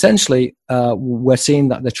 But essentially, we're seeing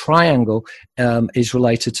that the triangle is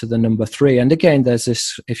related to the number 3. And again, there's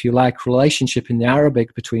this, if you like, relationship in the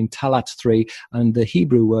Arabic between talat 3 and the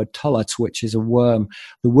Hebrew word talat, which is a worm.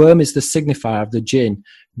 The worm is the signifier of the jinn.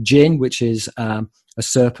 Jinn, which is a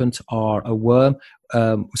serpent or a worm.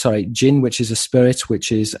 Jinn, which is a spirit,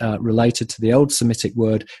 which is related to the old Semitic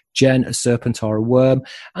word jen, a serpent or a worm.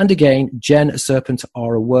 And again, jen, a serpent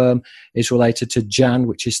or a worm, is related to jan,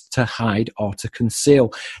 which is to hide or to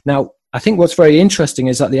conceal. Now, I think what's very interesting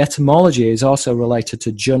is that the etymology is also related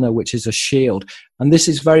to Junna, which is a shield. And this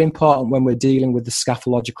is very important when we're dealing with the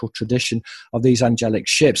scatological tradition of these angelic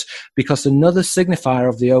ships, because another signifier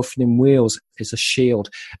of the Ophanim wheels is a shield.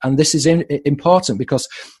 And this is important because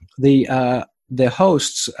the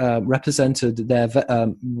hosts represented their,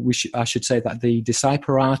 I should say that the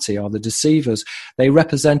Disciperati, or the deceivers, they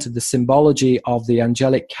represented the symbology of the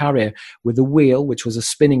angelic carrier with a wheel, which was a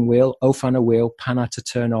spinning wheel, Ophan a wheel, Pana to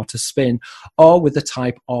turn or to spin, or with a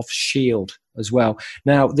type of shield as well.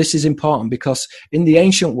 Now, this is important because in the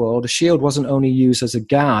ancient world, a shield wasn't only used as a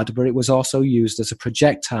guard, but it was also used as a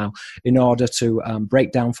projectile in order to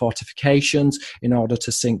break down fortifications, in order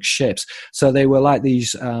to sink ships. So they were like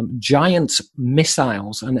these giant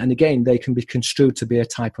missiles, and again, they can be construed to be a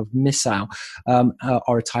type of missile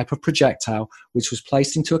or a type of projectile, which was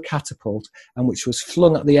placed into a catapult and which was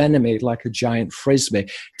flung at the enemy like a giant frisbee.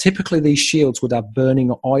 Typically, these shields would have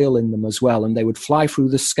burning oil in them as well, and they would fly through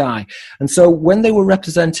the sky. And so when they were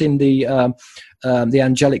representing the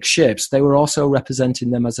angelic ships, they were also representing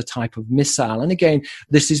them as a type of missile. And again,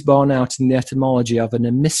 this is borne out in the etymology of an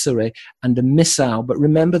emissary and a missile. But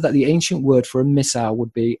remember that the ancient word for a missile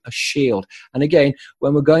would be a shield. And again,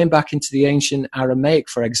 when we're going back into the ancient Aramaic,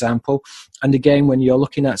 for example, and again, when you're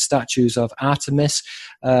looking at statues of Artemis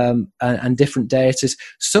and different deities,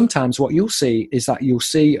 sometimes what you'll see is that you'll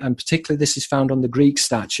see, and particularly this is found on the Greek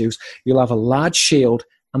statues, you'll have a large shield,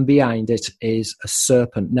 and behind it is a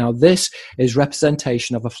serpent. Now, this is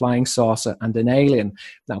representation of a flying saucer and an alien.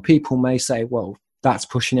 Now, people may say, well, that's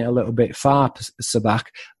pushing it a little bit far, Sabak,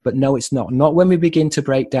 but no, it's not. Not when we begin to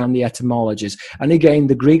break down the etymologies. And again,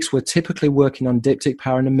 the Greeks were typically working on diptych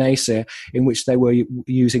paranamnesia, in which they were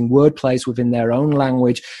using word plays within their own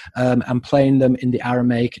language and playing them in the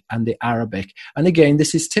Aramaic and the Arabic. And again,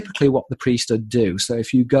 this is typically what the priesthood do. So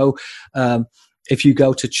if you go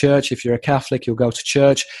to church, if you're a Catholic, you'll go to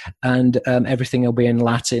church and everything will be in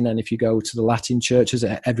Latin. And if you go to the Latin churches,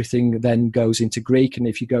 everything then goes into Greek. And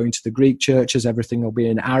if you go into the Greek churches, everything will be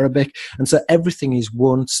in Arabic. And so everything is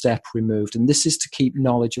one step removed. And this is to keep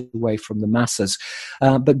knowledge away from the masses.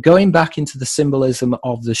 But going back into the symbolism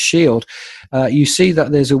of the shield, you see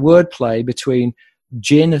that there's a wordplay between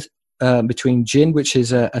jinn, which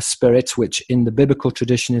is a spirit, which in the biblical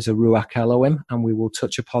tradition is a Ruach Elohim, and we will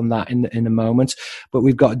touch upon that in a moment. But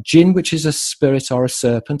we've got jinn, which is a spirit or a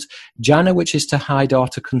serpent, Janna, which is to hide or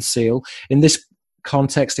to conceal. In this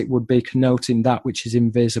context, it would be connoting that which is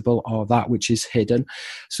invisible or that which is hidden.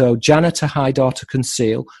 So Janna, to hide or to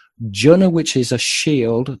conceal. Junna, which is a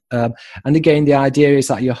shield, and again, the idea is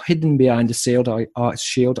that you're hidden behind a shield,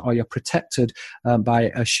 or you're protected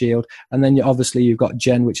by a shield. And then obviously you've got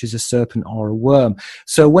Jen, which is a serpent or a worm.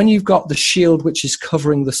 So when you've got the shield which is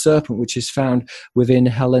covering the serpent, which is found within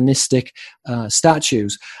Hellenistic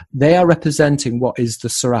statues, they are representing what is the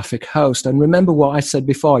seraphic host. And remember what I said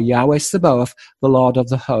before: Yahweh Sabaoth, the Lord of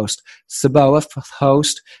the host. Sabaoth,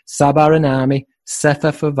 host; Sabar, an army;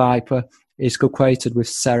 Sepheth, a viper; is equated with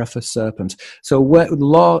seraph, a serpent. So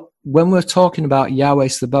when we're talking about Yahweh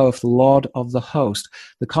Sabaoth, the Lord of the host,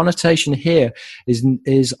 the connotation here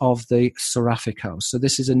is of the seraphic host. So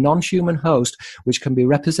this is a non-human host which can be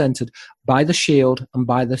represented by the shield and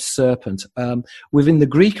by the serpent. Within the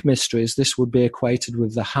Greek mysteries, this would be equated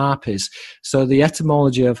with the harpies. So the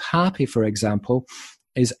etymology of harpy, for example,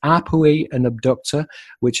 is apui, an abductor,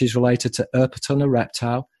 which is related to erpaton, a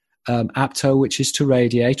reptile, apto, which is to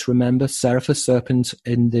radiate. Remember, seraph, a serpent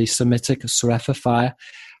in the Semitic, seraph, a fire,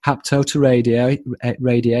 hapto, to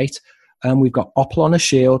radiate. We've got oplon, a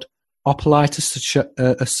shield, opolite,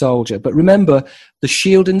 a soldier. But remember, the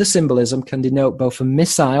shield in the symbolism can denote both a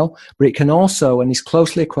missile, but it can also, and is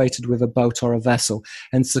closely equated with a boat or a vessel.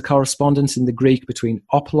 Hence the correspondence in the Greek between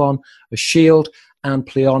oplon, a shield, and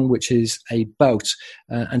pleon, which is a boat.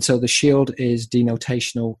 And so the shield is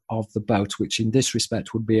denotational of the boat, which in this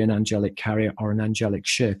respect would be an angelic carrier or an angelic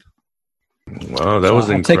ship. Wow, that was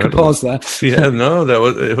incredible. Take a pause there. Yeah, no,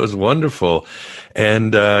 it was wonderful.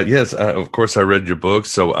 And yes, of course, I read your book,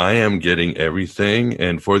 so I am getting everything.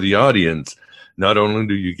 And for the audience, not only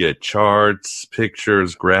do you get charts,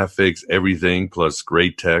 pictures, graphics, everything, plus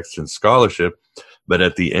great text and scholarship, but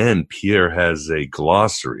at the end, Pierre has a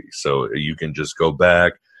glossary, so you can just go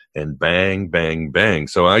back and bang, bang, bang.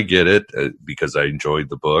 So I get it because I enjoyed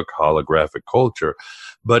the book, Holographic Culture.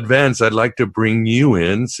 But Vance, I'd like to bring you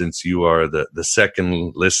in since you are the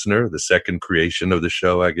second listener, the second creation of the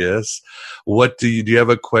show, I guess. Do you have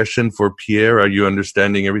a question for Pierre? Are you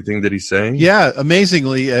understanding everything that he's saying? Yeah,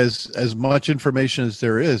 amazingly, as much information as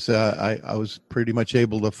there is, I was pretty much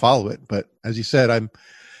able to follow it. But as you said, I'm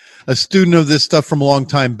a student of this stuff from a long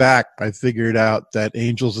time back. I figured out that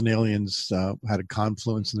angels and aliens had a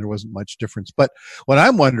confluence and there wasn't much difference. But what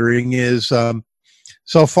I'm wondering is,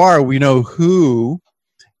 so far we know who,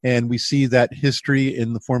 and we see that history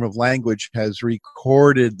in the form of language has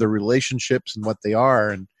recorded the relationships and what they are.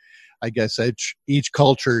 And I guess each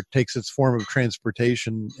culture takes its form of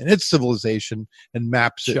transportation in its civilization and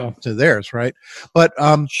maps it to theirs, right? But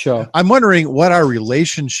sure. I'm wondering what our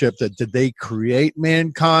relationship, did they create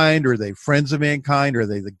mankind? Or are they friends of mankind? Or are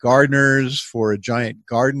they the gardeners for a giant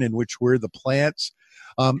garden in which we're the plants?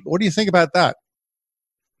 What do you think about that?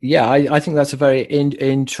 Yeah, I think that's a very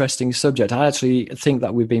interesting subject. I actually think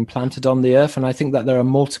that we've been planted on the earth, and I think that there are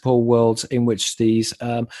multiple worlds in which these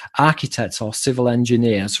architects or civil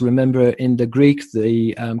engineers, remember in the Greek,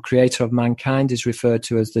 the creator of mankind is referred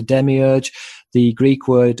to as the demiurge. The Greek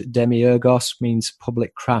word demiurgos means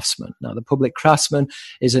public craftsman. Now, the public craftsman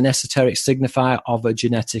is an esoteric signifier of a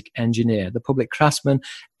genetic engineer. The public craftsman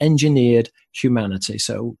engineered humanity.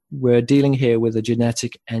 So we're dealing here with a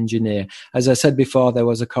genetic engineer. As I said before, there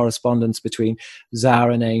was a correspondence between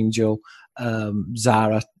Zara and angel,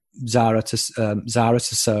 Zara to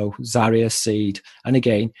sow, Zaria seed, and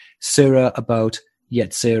again, Sira a boat,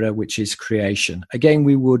 Yetzirah, which is creation. Again,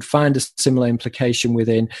 we would find a similar implication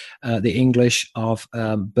within the English of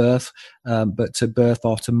birth, but to birth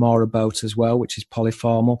or to more a boat as well, which is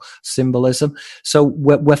polyformal symbolism. So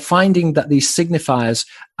we're finding that these signifiers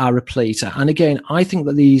are replete. And again, I think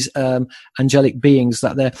that these angelic beings,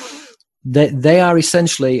 that they are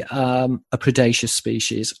essentially a predaceous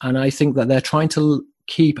species. And I think that they're trying to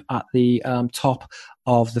keep at the top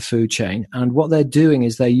of the food chain. And what they're doing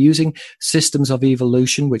is they're using systems of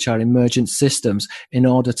evolution, which are emergent systems, in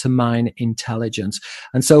order to mine intelligence.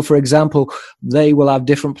 And so, for example, they will have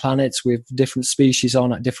different planets with different species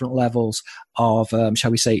on at different levels of,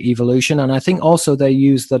 shall we say, evolution. And I think also they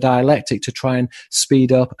use the dialectic to try and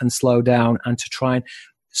speed up and slow down and to try and,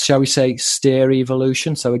 shall we say, steer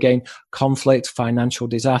evolution. So again, conflict, financial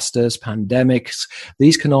disasters, pandemics,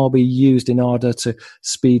 these can all be used in order to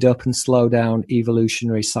speed up and slow down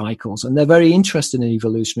evolutionary cycles. And they're very interested in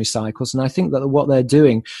evolutionary cycles. And I think that what they're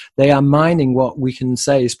doing, they are mining what we can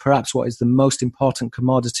say is perhaps what is the most important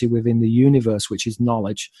commodity within the universe, which is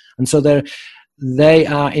knowledge. And so they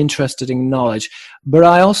are interested in knowledge. But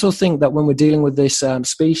I also think that when we're dealing with this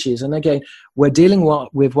species, and again, we're dealing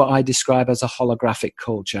with what I describe as a holographic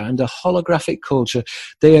culture. And a holographic culture,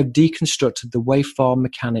 they have deconstructed the waveform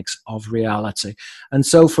mechanics of reality. And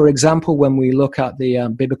so, for example, when we look at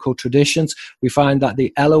the biblical traditions, we find that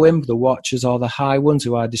the Elohim, the watchers or the high ones,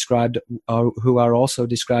 who are described, or who are also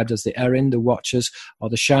described as the Erin, the watchers or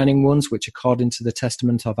the shining ones, which according to the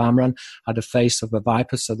Testament of Amram had a face of a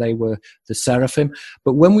viper, so they were the seraphim.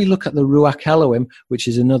 But when we look at the Ruach Elohim, which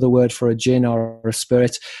is another word for a jinn or a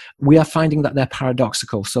spirit, we are finding that they're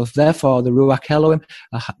paradoxical. So therefore, the Ruach Elohim,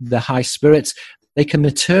 the high spirits, they can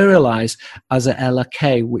materialize as a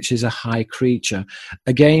Elakeh, which is a high creature.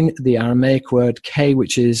 Again, the Aramaic word K,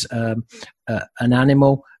 which is an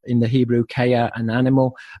animal, in the Hebrew, Kea, an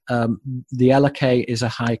animal. The Elokeh is a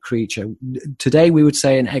high creature. Today we would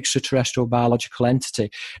say an extraterrestrial biological entity.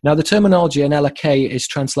 Now the terminology an Elokeh is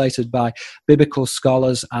translated by biblical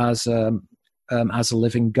scholars as a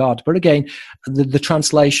living God. But again, the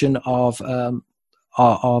translation of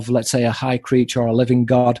let's say a high creature or a living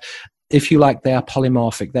God, if you like, they are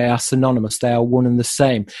polymorphic, they are synonymous, they are one and the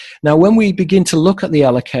same. Now, when we begin to look at the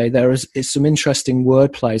Elokeh, there is some interesting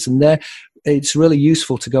word plays, and it's really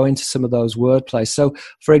useful to go into some of those word plays. So,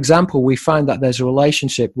 for example, we find that there's a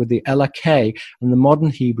relationship with the Elokeh and the modern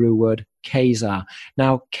Hebrew word Kezar.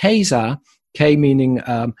 Now, Kezar, K meaning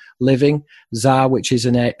living, Zar, which is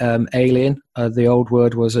an alien. The old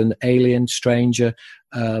word was an alien, stranger,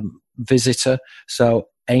 visitor. So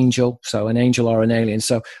angel, so an angel or an alien.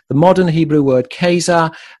 So the modern Hebrew word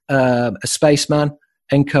Kezar, a spaceman,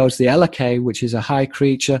 encodes the Elokeh, which is a high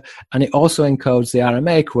creature, and it also encodes the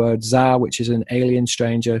Aramaic word Zar, which is an alien,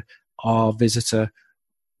 stranger, or visitor.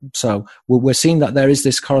 So we're seeing that there is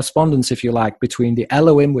this correspondence, if you like, between the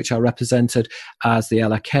Elohim, which are represented as the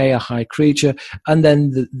Elokeh, a high creature, and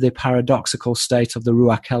then the paradoxical state of the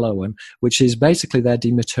Ruach Elohim, which is basically their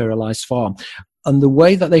dematerialized form. And the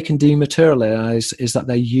way that they can dematerialize is that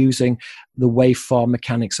they're using the waveform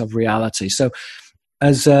mechanics of reality. So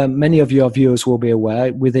as many of your viewers will be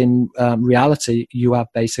aware, within reality, you have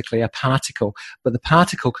basically a particle, but the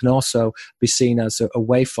particle can also be seen as a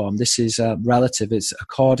waveform. This is relative, it's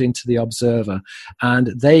according to the observer,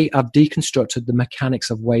 and they have deconstructed the mechanics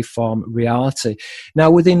of waveform reality. Now,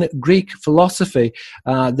 within Greek philosophy,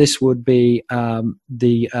 this would be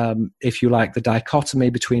if you like, the dichotomy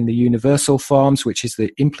between the universal forms, which is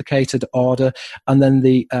the implicated order, and then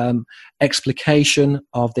the explication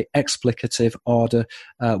of the explicative order,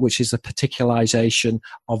 which is a particularization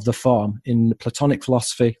of the form. In Platonic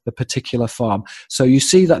philosophy, the particular form. So you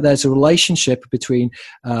see that there's a relationship between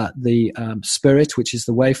the spirit, which is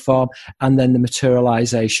the waveform, and then the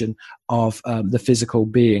materialization of the physical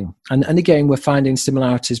being. And again, we're finding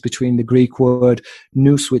similarities between the Greek word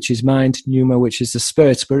nous, which is mind, pneuma, which is the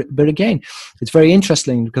spirit. But again, it's very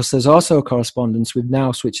interesting because there's also a correspondence with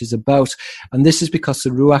nous, which is a boat. And this is because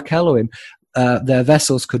the Ruach Elohim, their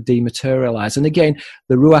vessels could dematerialize. And again,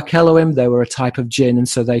 the Ruach Elohim, they were a type of jinn, and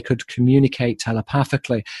so they could communicate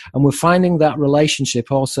telepathically. And we're finding that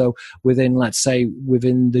relationship also within, let's say,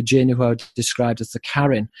 within the jinn who are described as the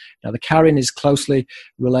Karen. Now, the Karen is closely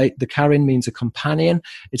related. The Karen means a companion.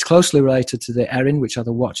 It's closely related to the Erin, which are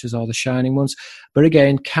the Watchers or the Shining Ones. But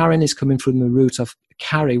again, Karen is coming from the root of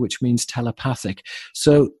Kari, which means telepathic.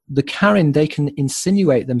 So the Karen, they can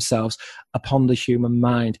insinuate themselves upon the human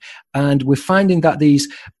mind. And we're finding that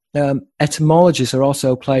these etymologies are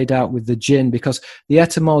also played out with the jinn, because the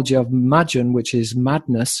etymology of majun, which is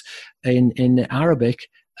madness in Arabic,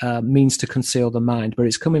 means to conceal the mind, but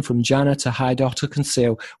it's coming from jana, to hide or to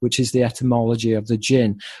conceal, which is the etymology of the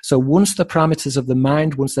jinn. So once the parameters of the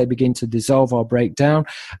mind, once they begin to dissolve or break down,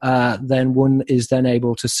 then one is then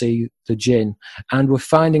able to see the jinn. And we're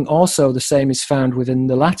finding also the same is found within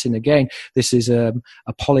the Latin. Again, this is a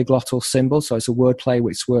polyglottal symbol, so it's a wordplay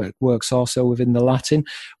which works also within the Latin.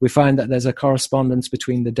 We find that there's a correspondence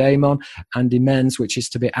between the daemon and demens, which is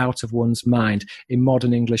to be out of one's mind. In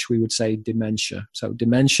modern English, we would say dementia. So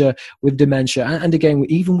dementia with dementia. And again,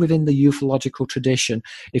 even within the ufological tradition,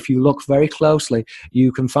 if you look very closely,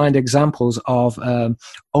 you can find examples of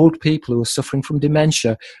old people who are suffering from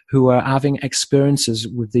dementia, who are having experiences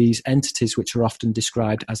with these entities, which are often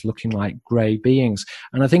described as looking like grey beings.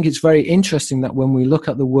 And I think it's very interesting that when we look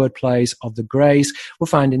at the word plays of the greys, we're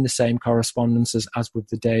finding the same correspondences as with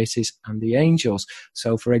the deities and the angels.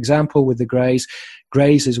 So, for example, with the greys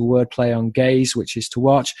is a word play on gaze, which is to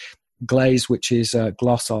watch, glaze, which is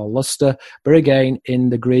gloss or luster, but again, in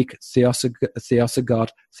the Greek, theos a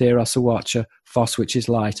god, theros a watcher, phos, which is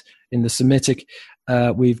light. In the Semitic,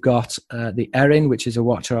 we've got the Erin, which is a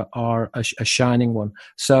watcher or a shining one.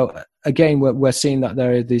 So again, we're seeing that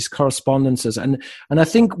there are these correspondences, and I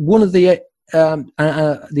think one of the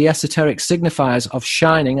esoteric signifiers of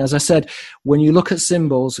shining, as I said, when you look at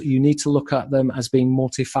symbols, you need to look at them as being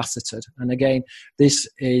multifaceted. And again, this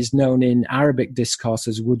is known in Arabic discourse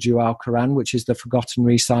as Wuju al-Quran, which is the forgotten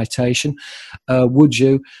recitation.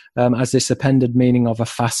 Wuju as this appended meaning of a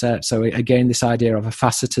facet. So again, this idea of a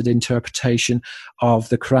faceted interpretation of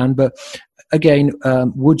the Quran. But again,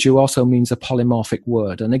 wuju also means a polymorphic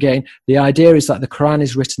word. And again, the idea is that the Quran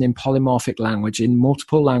is written in polymorphic language, in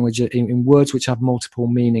multiple languages, in words which have multiple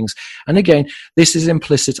meanings. And again, this is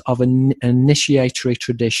implicit of an initiatory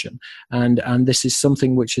tradition. And this is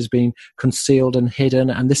something which has been concealed and hidden.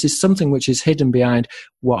 And this is something which is hidden behind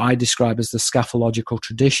what I describe as the scatological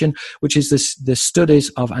tradition, which is the studies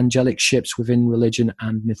of angelic ships within religion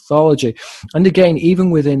and mythology. And again,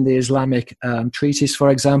 even within the Islamic treatise, for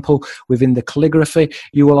example, within the calligraphy,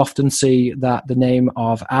 you will often see that the name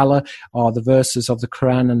of Allah or the verses of the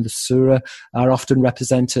Quran and the Surah are often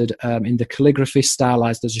represented in the calligraphy,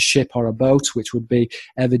 stylized as a ship or a boat, which would be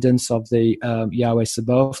evidence of the Yahweh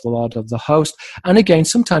Sabaoth, the Lord of the host. And again,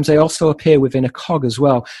 sometimes they also appear within a cog as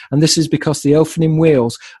well. And this is because the Ophanim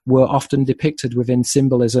wheels were often depicted within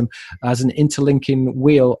symbolism as an interlinking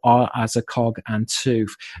wheel or as a cog and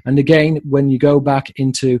tooth. And again, when you go back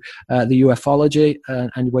into the ufology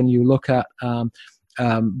and when you look at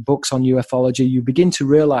books on ufology, you begin to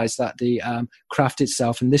realize that the craft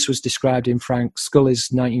itself, and this was described in Frank Scully's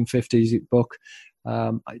 1950s book,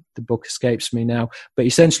 the book escapes me now, but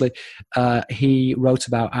essentially he wrote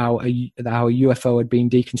about how a UFO had been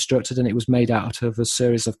deconstructed and it was made out of a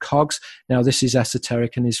series of cogs. Now this is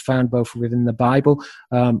esoteric and is found both within the Bible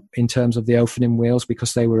in terms of the Ophanim wheels,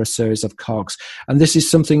 because they were a series of cogs. And this is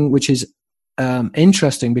something which is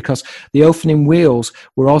interesting, because the Ophanim wheels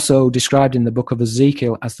were also described in the book of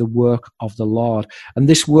Ezekiel as the work of the Lord. And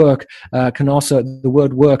this work the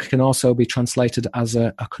word work can also be translated as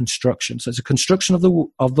a construction. So it's a construction of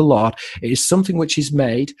the Lord. It is something which is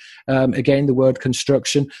made. Again, the word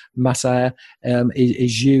construction, masaya,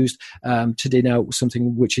 is used to denote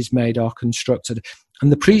something which is made or constructed.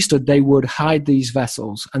 And the priesthood, they would hide these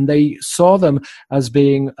vessels, and they saw them as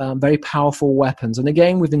being very powerful weapons. And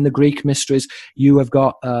again, within the Greek mysteries, you have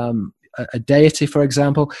got a deity, for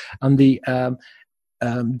example, and the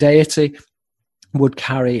deity would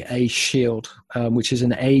carry a shield, which is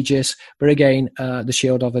an aegis. But again, the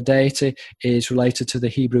shield of a deity is related to the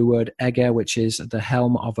Hebrew word eger, which is the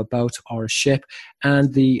helm of a boat or a ship.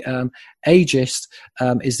 And the aegis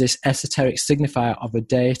is this esoteric signifier of a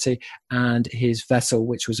deity and his vessel,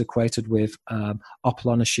 which was equated with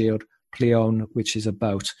Apollon, a shield, Pleon, which is a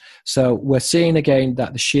boat. So we're seeing again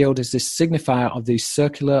that the shield is this signifier of these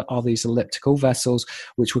circular or these elliptical vessels,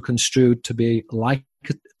 which were construed to be like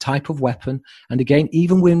a type of weapon. And again,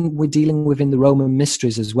 even when we're dealing within the Roman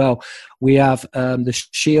mysteries as well, we have the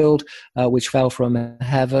shield which fell from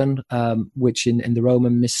heaven, which in the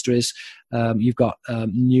Roman mysteries, you've got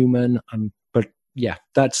Newman, yeah,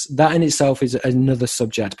 that in itself is another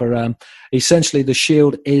subject. But essentially, the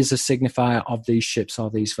shield is a signifier of these ships or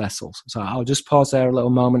these vessels. So I'll just pause there a little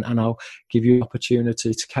moment, and I'll give you an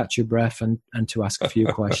opportunity to catch your breath and to ask a few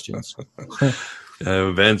questions.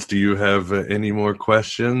 Vance, do you have any more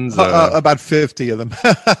questions? About 50 of them.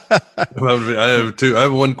 I have two. I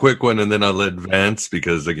have one quick one, and then I'll let Vance,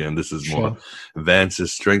 because again, this is more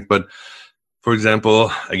Vance's strength. But for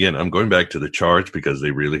example, again, I'm going back to the charts because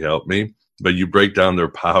they really help me. But you break down their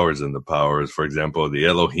powers, and the powers, for example, the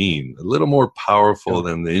Elohim, a little more powerful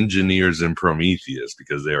than the engineers in Prometheus,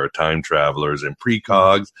 because they are time travelers and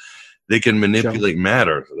precogs. They can manipulate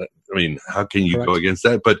matter. I mean, how can you go against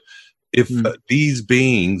that? But if these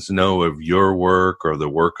beings know of your work or the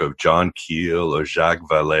work of John Keel or Jacques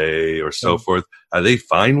Vallée or so forth, are they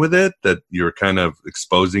fine with it, that you're kind of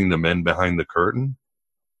exposing the men behind the curtain?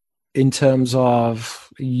 In terms of,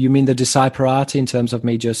 you mean the Disciperati, in terms of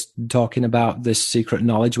me just talking about this secret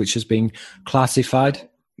knowledge which has been classified?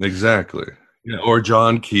 Exactly. Yeah. Or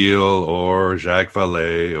John Keel or Jacques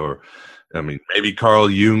Vallée, or, I mean, maybe Carl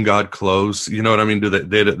Jung got close. You know what I mean?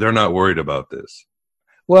 They're not worried about this.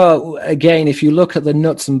 Well, again, if you look at the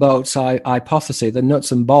nuts and bolts hypothesis, the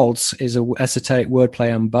nuts and bolts is a esoteric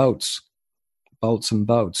wordplay on boats and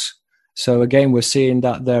boats. So again, we're seeing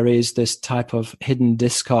that there is this type of hidden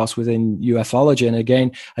discourse within ufology. And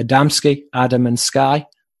again, Adamski, Adam and sky,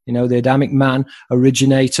 you know, the Adamic man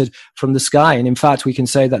originated from the sky. And in fact, we can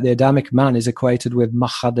say that the Adamic man is equated with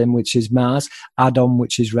Machadim, which is Mars, Adam,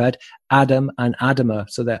 which is red, Adam and Adama.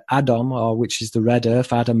 So that Adam, or which is the red earth,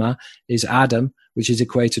 Adama, is Adam, which is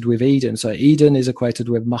equated with Eden. So Eden is equated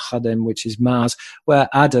with Machadim, which is Mars, where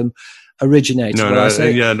Adam originated.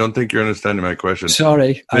 I don't think you're understanding my question.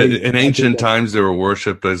 Sorry. In ancient times, they were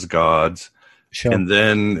worshipped as gods. Sure. And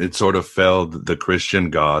then it sort of fell, the Christian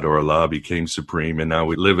God or Allah became supreme. And now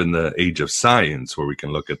we live in the age of science where we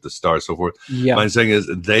can look at the stars, so forth. Yeah. My saying is,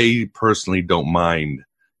 they personally don't mind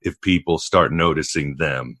if people start noticing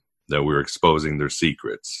them, that we're exposing their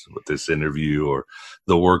secrets with this interview or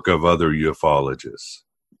the work of other ufologists.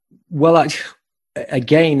 Well,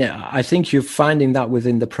 again, I think you're finding that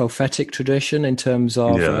within the prophetic tradition in terms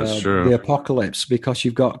of the apocalypse, because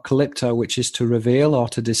you've got calypto, which is to reveal or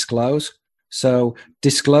to disclose. So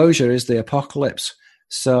disclosure is the apocalypse.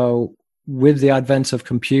 So with the advent of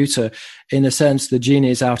computer, in a sense, the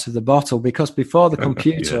genie is out of the bottle, because before the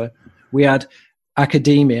computer, we had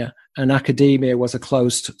academia, and academia was a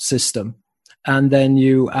closed system. And then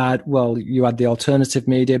you had the alternative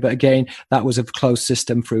media, but again, that was a closed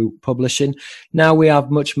system through publishing. Now we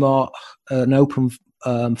have much more an open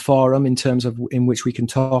forum in terms of in which we can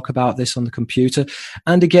talk about this on the computer.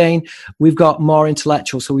 And again, we've got more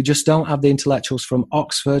intellectuals. So we just don't have the intellectuals from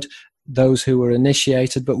Oxford, those who were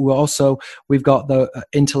initiated, but we've got the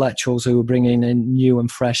intellectuals who are bringing in new and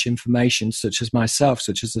fresh information, such as myself,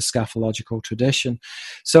 such as the scatological tradition.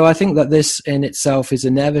 So I think that this in itself is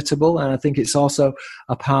inevitable, and I think it's also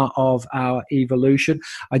a part of our evolution.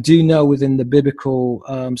 I do know within the biblical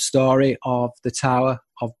story of the Tower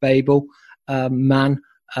of Babel, man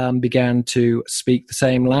began to speak the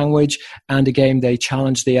same language, and again they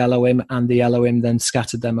challenged the Elohim, and the Elohim then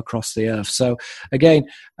scattered them across the earth. So again,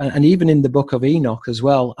 and even in the book of Enoch as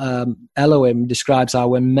well, Elohim describes how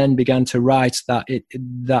when men began to write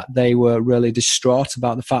that they were really distraught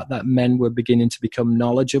about the fact that men were beginning to become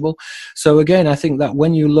knowledgeable. So again, I think that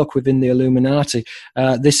when you look within the Illuminati,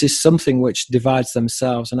 this is something which divides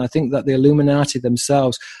themselves, and I think that the Illuminati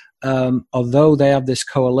themselves, although they have this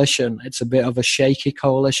coalition, it's a bit of a shaky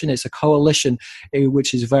coalition. It's a coalition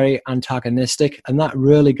which is very antagonistic, and that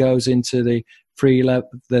really goes into the three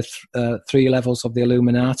levels of the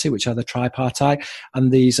Illuminati, which are the tripartite,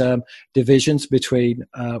 and these divisions between.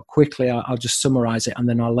 Quickly, I'll just summarize it, and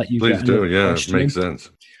then I'll let you. Please do. Yeah, it makes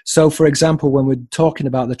sense. So, for example, when we're talking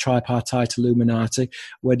about the tripartite Illuminati,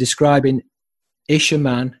 we're describing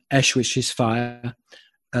Ishaman, Esh, which is fire,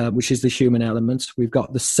 which is the human element. We've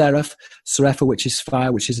got the Serapha, which is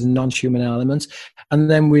fire, which is the non-human element. And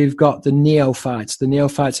then we've got the neophytes. The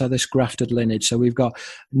neophytes are this grafted lineage. So we've got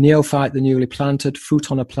neophyte, the newly planted,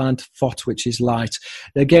 fruit on a plant, phot, which is light.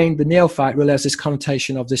 Again, the neophyte really has this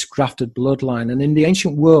connotation of this grafted bloodline. And in the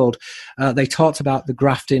ancient world, they talked about the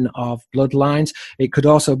grafting of bloodlines. It could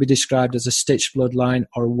also be described as a stitched bloodline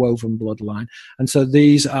or a woven bloodline. And so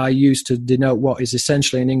these are used to denote what is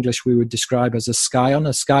essentially in English we would describe as a scion.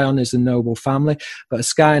 A scion is a noble family, but a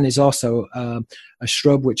scion is also a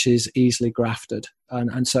shrub which is easily grafted.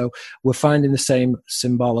 And so we're finding the same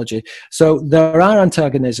symbology. So there are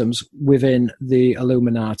antagonisms within the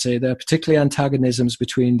Illuminati. There are particularly antagonisms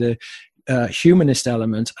between the humanist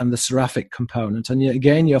element and the seraphic component. And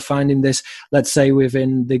again, you're finding this, let's say,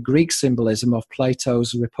 within the Greek symbolism of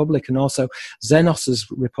Plato's Republic and also Xenos's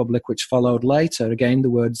Republic, which followed later. Again,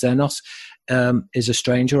 the word Xenos is a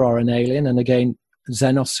stranger or an alien. And again,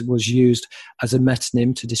 Xenos was used as a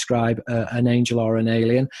metonym to describe an angel or an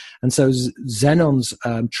alien. And so Zenon's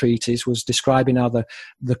treatise was describing how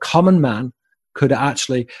the common man could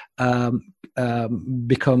actually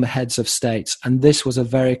become heads of states. And this was a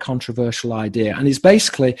very controversial idea. And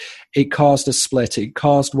it caused a split. It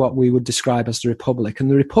caused what we would describe as the Republic.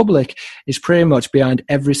 And the Republic is pretty much behind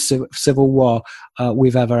every civil war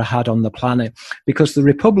we've ever had on the planet. Because the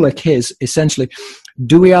Republic is essentially,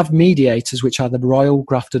 do we have mediators, which are the royal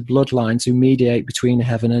grafted bloodlines who mediate between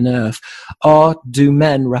heaven and earth? Or do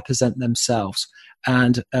men represent themselves?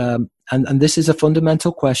 And this is a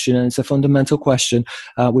fundamental question, and it's a fundamental question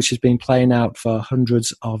which has been playing out for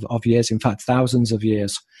hundreds of years, in fact, thousands of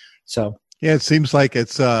years. So yeah, it seems like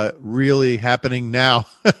it's really happening now.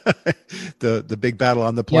 the big battle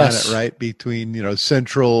on the planet, yes. Right? Between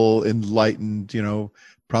central enlightened,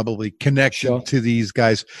 probably connection to these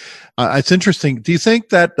guys. It's interesting. Do you think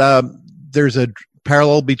that there's a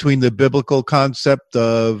parallel between the biblical concept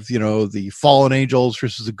of the fallen angels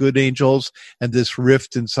versus the good angels and this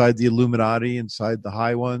rift inside the Illuminati, inside the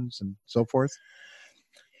high ones and so forth?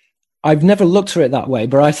 I've never looked at it that way,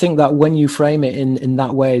 but I think that when you frame it in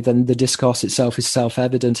that way, then the discourse itself is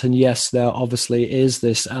self-evident. And yes, there obviously is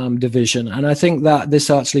this division. And I think that this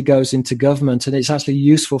actually goes into government, and it's actually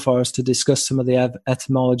useful for us to discuss some of the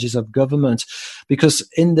etymologies of government, because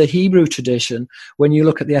in the Hebrew tradition, when you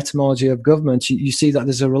look at the etymology of government, you see that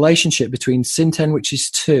there's a relationship between Sinten, which is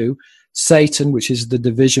two, Satan, which is the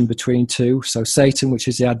division between two. So Satan, which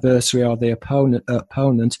is the adversary or the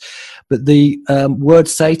opponent. But the word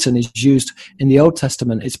Satan is used in the Old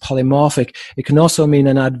Testament. It's polymorphic. It can also mean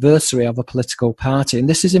an adversary of a political party. And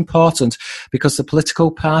this is important because the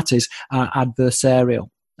political parties are adversarial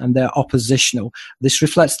and they're oppositional. This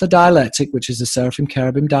reflects the dialectic, which is the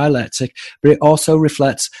seraphim-cherubim dialectic, but it also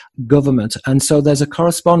reflects government. And so there's a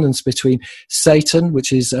correspondence between Satan,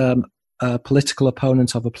 which is a political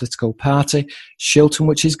opponent of a political party, Shilton,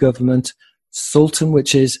 which is government, Sultan,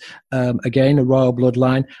 which is, again, a royal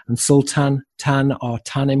bloodline, and Sultan, Tan, or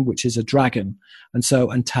Tanim, which is a dragon. And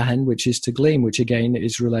Tahen, which is to gleam, which again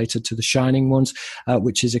is related to the Shining Ones,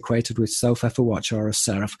 which is equated with Sophefa, Watcher, or a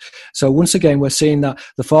seraph. So once again, we're seeing that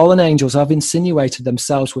the fallen angels have insinuated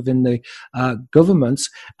themselves within the governments,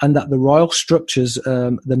 and that the royal structures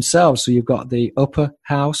themselves, so you've got the upper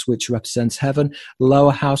house, which represents heaven,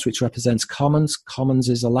 lower house, which represents commons. Commons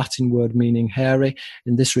is a Latin word meaning hairy.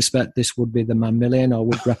 In this respect, this would be the mammalian, or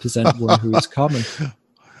would represent one who is common.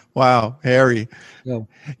 Wow, hairy. Yeah.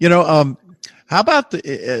 You know, how about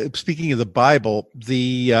speaking of the Bible,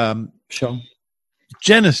 the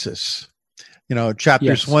Genesis, you know,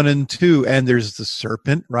 chapters 1 and 2, and there's the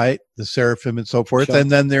serpent, right? The seraphim and so forth. Sure. And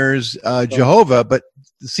then there's Jehovah, but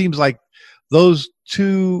it seems like those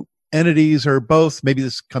two entities are both, maybe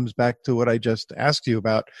this comes back to what I just asked you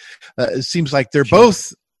about. It seems like they're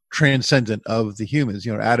both transcendent of the humans,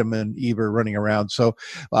 you know, Adam and Eve are running around. So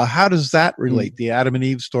how does that relate? The Adam and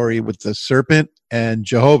Eve story with the serpent and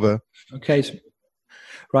Jehovah? Okay.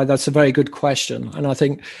 Right, that's a very good question. And I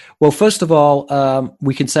think, well, first of all,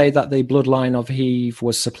 we can say that the bloodline of Eve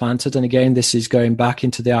was supplanted. And again, this is going back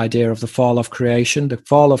into the idea of the fall of creation. The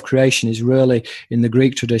fall of creation is really, in the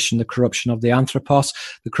Greek tradition, the corruption of the anthropos.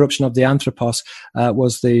 The corruption of the anthropos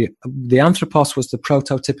was the anthropos was the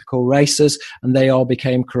prototypical races, and they all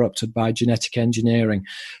became corrupted by genetic engineering.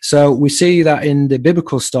 So we see that in the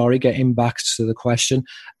biblical story, getting back to the question,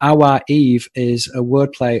 Awa Eve is a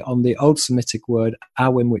wordplay on the Old Semitic word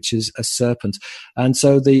Awim, which is a serpent. And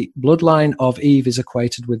so the bloodline of Eve is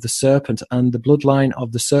equated with the serpent, and the bloodline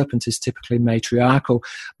of the serpent is typically matriarchal.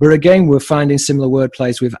 But again, we're finding similar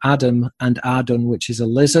wordplays with Adam and Adon, which is a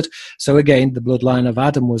lizard. So again, the bloodline of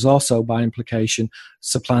Adam was also, by implication,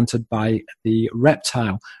 supplanted by the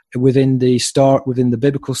reptile. Within the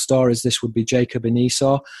biblical stories, this would be Jacob and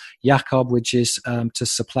Esau, Jacob, which is to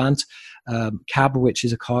supplant, Cab, which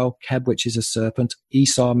is a coil, Keb, which is a serpent,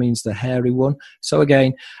 Esau means the hairy one. So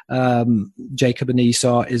again, Jacob and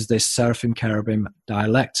Esau is this seraphim cherubim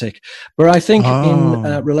dialectic. But I think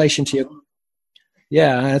in relation to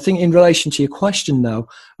your question, though,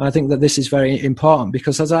 I think that this is very important,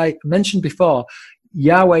 because as I mentioned before,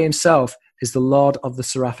 Yahweh himself is the Lord of the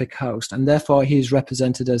seraphic host, and therefore he is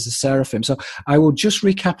represented as a seraphim. So I will just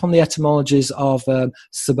recap on the etymologies of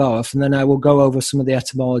Sabaoth, and then I will go over some of the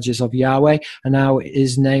etymologies of Yahweh and how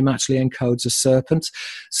his name actually encodes a serpent.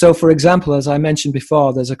 So, for example, as I mentioned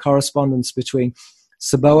before, there's a correspondence between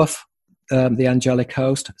Sabaoth, the angelic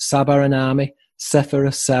host, Sabar, an army, Sephir,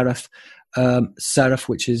 a seraph, Seraph,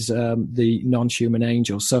 which is the non-human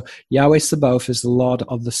angel. So Yahweh Sabaoth is the Lord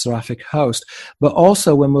of the seraphic host. But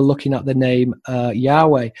also when we're looking at the name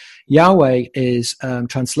Yahweh, Yahweh is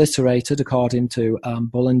transliterated according to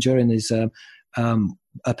Bullinger in his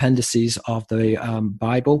appendices of the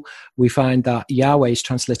Bible. We find that Yahweh is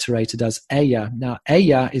transliterated as Eya. Now,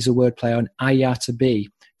 Eya is a wordplay on Aya, to be.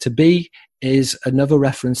 To be is another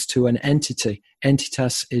reference to an entity.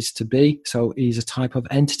 Entitas is to be, so he's a type of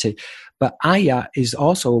entity. But Aya is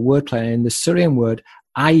also a wordplay in the Syrian word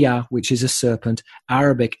Aya, which is a serpent,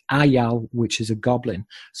 Arabic Ayal, which is a goblin.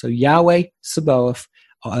 So Yahweh Sabaoth,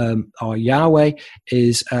 or Yahweh,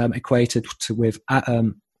 is equated with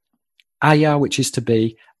Aya, which is to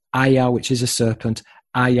be, Aya, which is a serpent,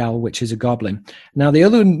 Ayal, which is a goblin. Now, the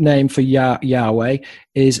other name for Yahweh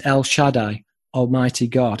is El Shaddai, Almighty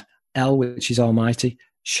God. El, which is Almighty,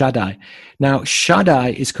 Shaddai. Now,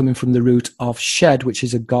 Shaddai is coming from the root of shed, which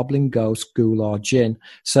is a goblin, ghost, ghoul, or jinn.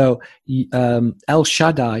 So, El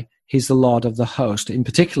Shaddai, he's the Lord of the host. In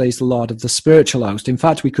particular, he's the Lord of the spiritual host. In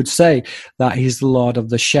fact, we could say that he's the Lord of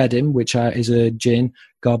the shedim, which is a jinn,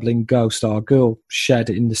 goblin, ghost, or ghoul, shed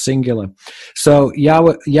in the singular. So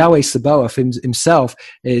Yahweh Sabaoth himself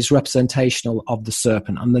is representational of the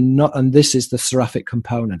serpent, and this is the seraphic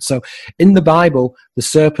component. So in the Bible, the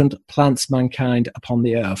serpent plants mankind upon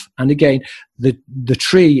the earth. And again, the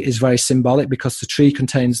tree is very symbolic because the tree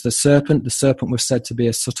contains the serpent. The serpent was said to be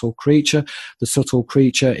a subtle creature. The subtle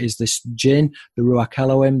creature is this jinn, the Ruach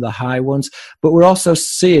Elohim, the high ones. But we're also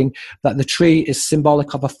seeing that the tree is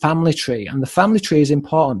symbolic of a family tree. And the family tree is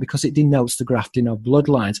important because it denotes the grafting of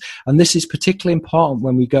bloodlines. And this is particularly important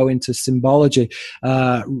when we go into symbology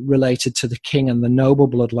related to the king and the noble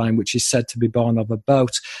bloodline, which is said to be born of a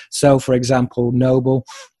boat. So, for example, noble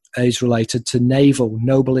is related to navel.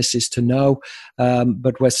 Nobilis is to know,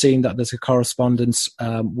 but we're seeing that there's a correspondence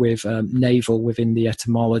with navel within the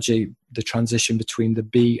etymology, the transition between the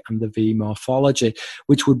B and the V morphology,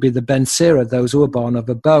 which would be the Ben Sira, those who are born of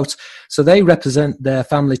a boat. So they represent their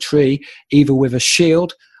family tree either with a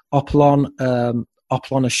shield Oplon,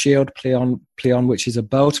 Oplon a shield, Pleon which is a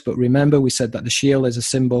boat. But remember, we said that the shield is a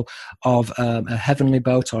symbol of a heavenly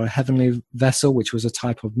boat or a heavenly vessel, which was a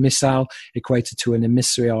type of missile equated to an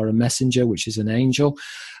emissary or a messenger, which is an angel.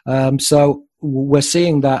 So we're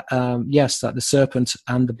seeing that, yes, that the serpent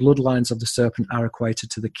and the bloodlines of the serpent are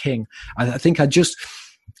equated to the king. I think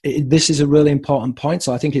this is a really important point.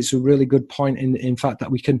 So I think it's a really good point in fact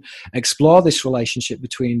that we can explore this relationship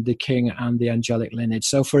between the king and the angelic lineage.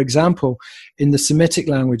 So for example, in the Semitic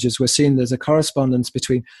languages, we're seeing there's a correspondence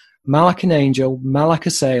between Malak an angel, Malak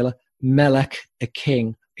a sailor, Melech a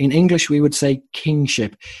king. In English, we would say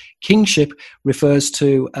kingship. Kingship refers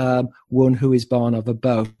to one who is born of a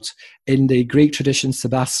boat. In the Greek tradition,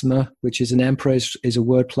 Sabasma, which is an emperor, is a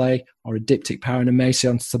wordplay, or a diptych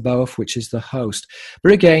paranomasion, Sabaoth, which is the host.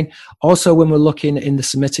 But again, also when we're looking in the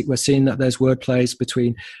Semitic, we're seeing that there's wordplays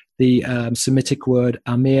between the Semitic word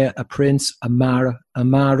Amir, a prince,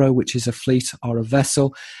 Amara, which is a fleet or a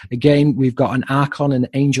vessel. Again, we've got an archon, an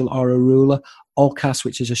angel or a ruler. Olkas,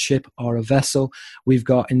 which is a ship or a vessel. We've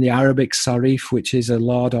got in the Arabic Sarif, which is a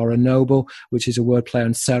lord or a noble, which is a wordplay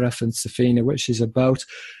on Seraph, and Safina, which is a boat.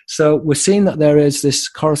 So we're seeing that there is this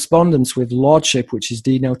correspondence with lordship, which is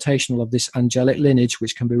denotational of this angelic lineage,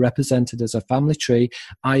 which can be represented as a family tree,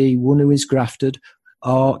 i.e. one who is grafted,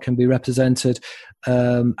 or can be represented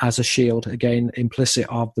as a shield, again, implicit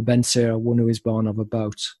of the Ben Sira, one who is born of a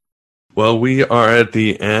boat. Well, we are at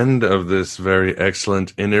the end of this very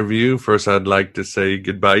excellent interview. First, I'd like to say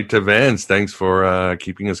goodbye to Vance. Thanks for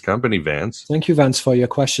keeping us company, Vance. Thank you, Vance, for your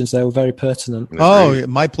questions. They were very pertinent. Oh,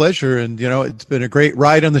 my pleasure. And, it's been a great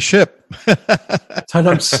ride on the ship.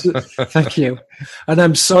 And thank you. And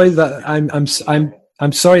I'm sorry that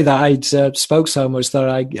I'm sorry that I'd spoke so much that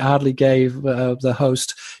I hardly gave the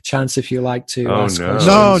host chance, if you like, to ask questions.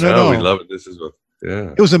 No. We love it. This is what.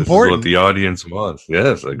 Yeah, it was important. This is what the audience wants.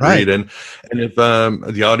 Yes, agreed. Right. And if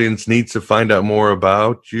the audience needs to find out more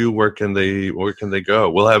about you, where can they go?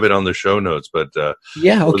 We'll have it on the show notes. But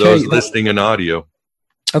for those listening in audio,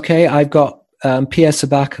 okay, I've got Pierre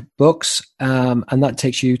Sabak books, and that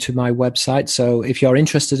takes you to my website. So if you're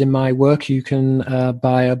interested in my work, you can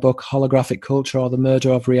buy a book, Holographic Culture or the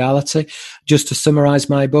Murder of Reality. Just to summarize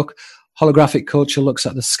my book, Holographic Culture looks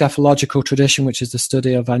at the scaphological tradition, which is the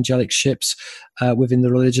study of angelic ships within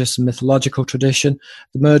the religious and mythological tradition.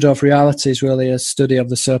 The Murder of Reality is really a study of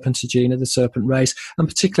the serpentagena, the serpent race, and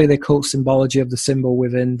particularly the occult symbology of the symbol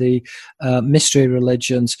within the mystery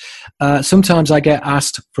religions. Sometimes I get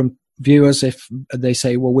asked from viewers if they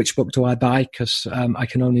say, well, which book do I buy? Because I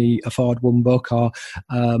can only afford one book, or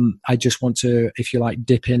I just want to, if you like,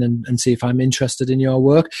 dip in and see if I'm interested in your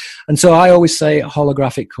work. And so I always say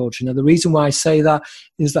Holographic Culture. Now, the reason why I say that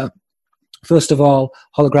is that, first of all,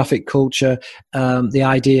 holographic culture, the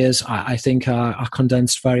ideas I think are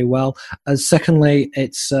condensed very well. Secondly,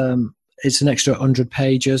 it's an extra 100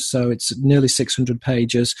 pages, so it's nearly 600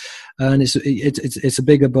 pages, and it's a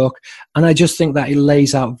bigger book. And I just think that it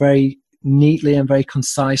lays out very neatly and very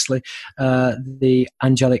concisely the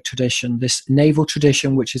angelic tradition, this naval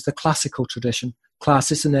tradition, which is the classical tradition.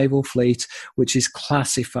 Class is a naval fleet, which is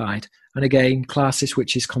classified. And again, classes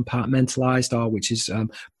which is compartmentalized, or which is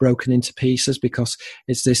broken into pieces, because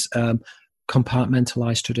it's this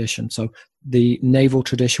compartmentalized tradition. So the naval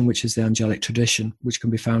tradition, which is the angelic tradition, which can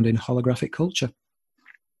be found in holographic culture.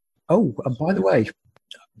 Oh, and by the way,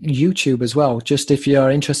 YouTube as well. Just if you're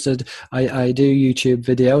interested, I do YouTube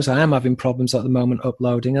videos. I am having problems at the moment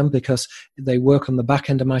uploading them because they work on the back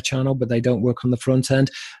end of my channel, but they don't work on the front end.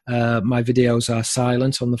 My videos are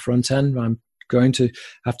silent on the front end. I'm going to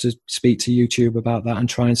have to speak to YouTube about that and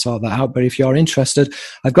try and sort that out. But if you're interested,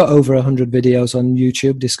 I've got over 100 videos on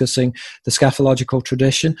YouTube discussing the scaphological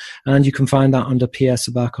tradition, and you can find that under Pierre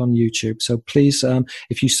Sabak on YouTube. So please,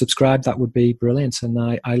 if you subscribe, that would be brilliant.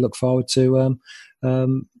 And I look forward to,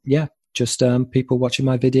 people watching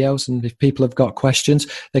my videos. And if people have got questions,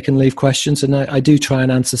 they can leave questions. And I do try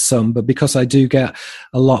and answer some, but because I do get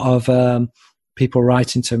a lot of people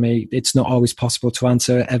writing to me, it's not always possible to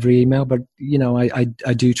answer every email, but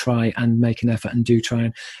I do try and make an effort and do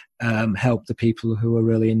try and help the people who are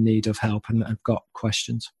really in need of help and have got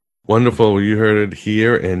questions. Wonderful. You heard it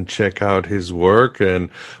here, and check out his work. And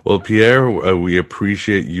well, Pierre, we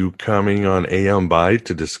appreciate you coming on Aeon Byte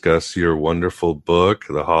to discuss your wonderful book,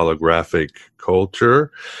 The Holographic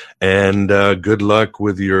Culture, and good luck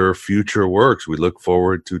with your future works. We look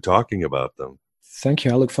forward to talking about them. Thank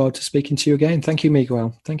you. I look forward to speaking to you again. Thank you,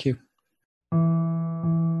 Miguel. Thank you.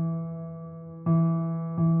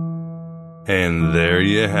 And there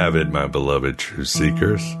you have it, my beloved truth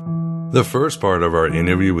seekers. The first part of our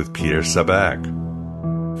interview with Pierre Sabak.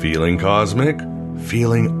 Feeling cosmic?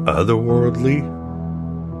 Feeling otherworldly?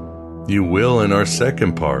 You will in our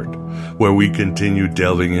second part, where we continue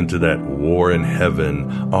delving into that war in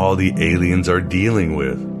heaven all the aliens are dealing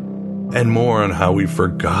with, and more on how we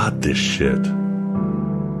forgot this shit.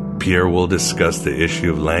 Pierre will discuss the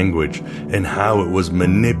issue of language and how it was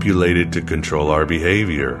manipulated to control our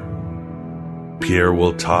behavior. Pierre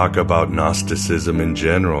will talk about Gnosticism in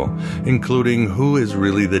general, including who is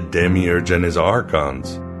really the Demiurge and his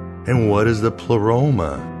archons, and what is the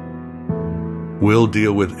Pleroma. We'll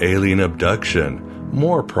deal with alien abduction,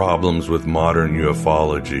 more problems with modern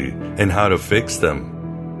ufology, and how to fix them.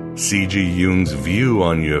 C.G. Jung's view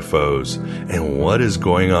on UFOs, and what is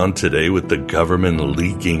going on today with the government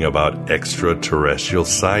leaking about extraterrestrial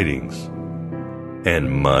sightings.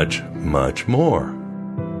 And much, much more.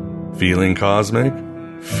 Feeling cosmic?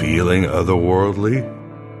 Feeling otherworldly?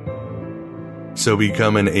 So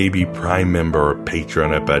become an AB Prime member or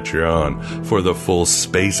patron at Patreon for the full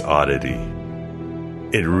Space Oddity.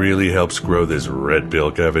 It really helps grow this Red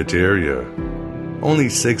Pill cafeteria. Only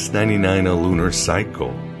 $6.99 a lunar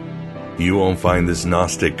cycle. You won't find this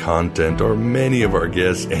Gnostic content or many of our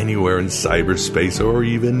guests anywhere in cyberspace or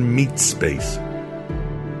even meat space.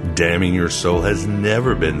 Damning your soul has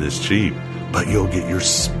never been this cheap, but you'll get your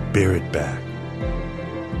spirit back.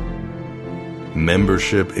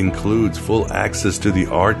 Membership includes full access to the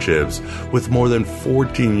archives with more than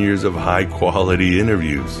 14 years of high-quality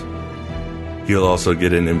interviews. You'll also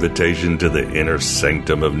get an invitation to the Inner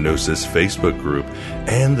Sanctum of Gnosis Facebook group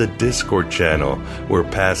and the Discord channel, where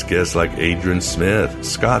past guests like Adrian Smith,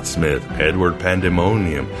 Scott Smith, Edward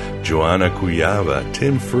Pandemonium, Joanna Cuyava,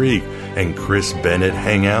 Tim Freak, and Chris Bennett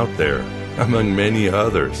hang out there, among many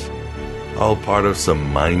others. All part of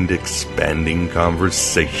some mind-expanding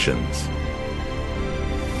conversations.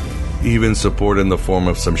 Even support in the form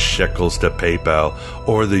of some shekels to PayPal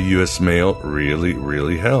or the US mail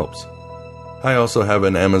really helps. I also have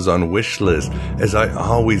an Amazon wish list, as I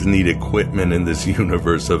always need equipment in this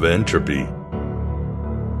universe of entropy.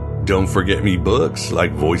 Don't forget me books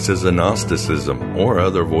like Voices of Gnosticism or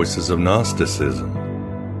other Voices of Gnosticism.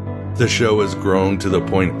 The show has grown to the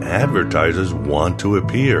point advertisers want to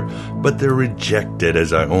appear, but they're rejected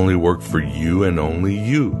as I only work for you and only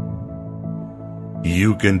you.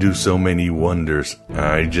 You can do so many wonders,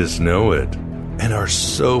 I just know it, and are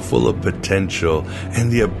so full of potential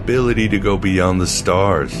and the ability to go beyond the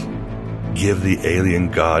stars. Give the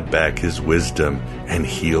alien god back his wisdom and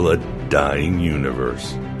heal a dying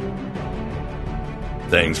universe.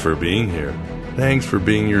 Thanks for being here. Thanks for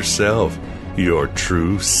being yourself, your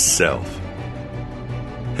true self.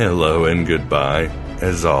 Hello and goodbye,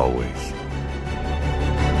 as always.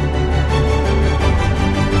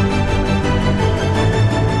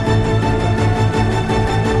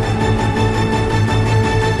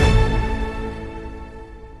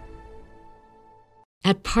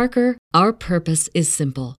 At Parker, our purpose is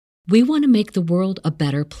simple. We want to make the world a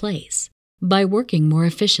better place by working more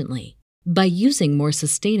efficiently, by using more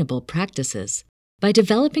sustainable practices, by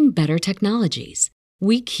developing better technologies.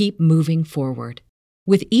 We keep moving forward.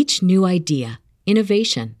 With each new idea,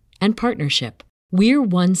 innovation, and partnership, we're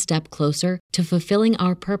one step closer to fulfilling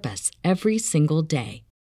our purpose every single day.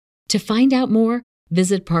 To find out more,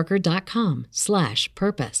 visit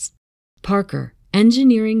parker.com/purpose. Parker,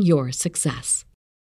 engineering your success.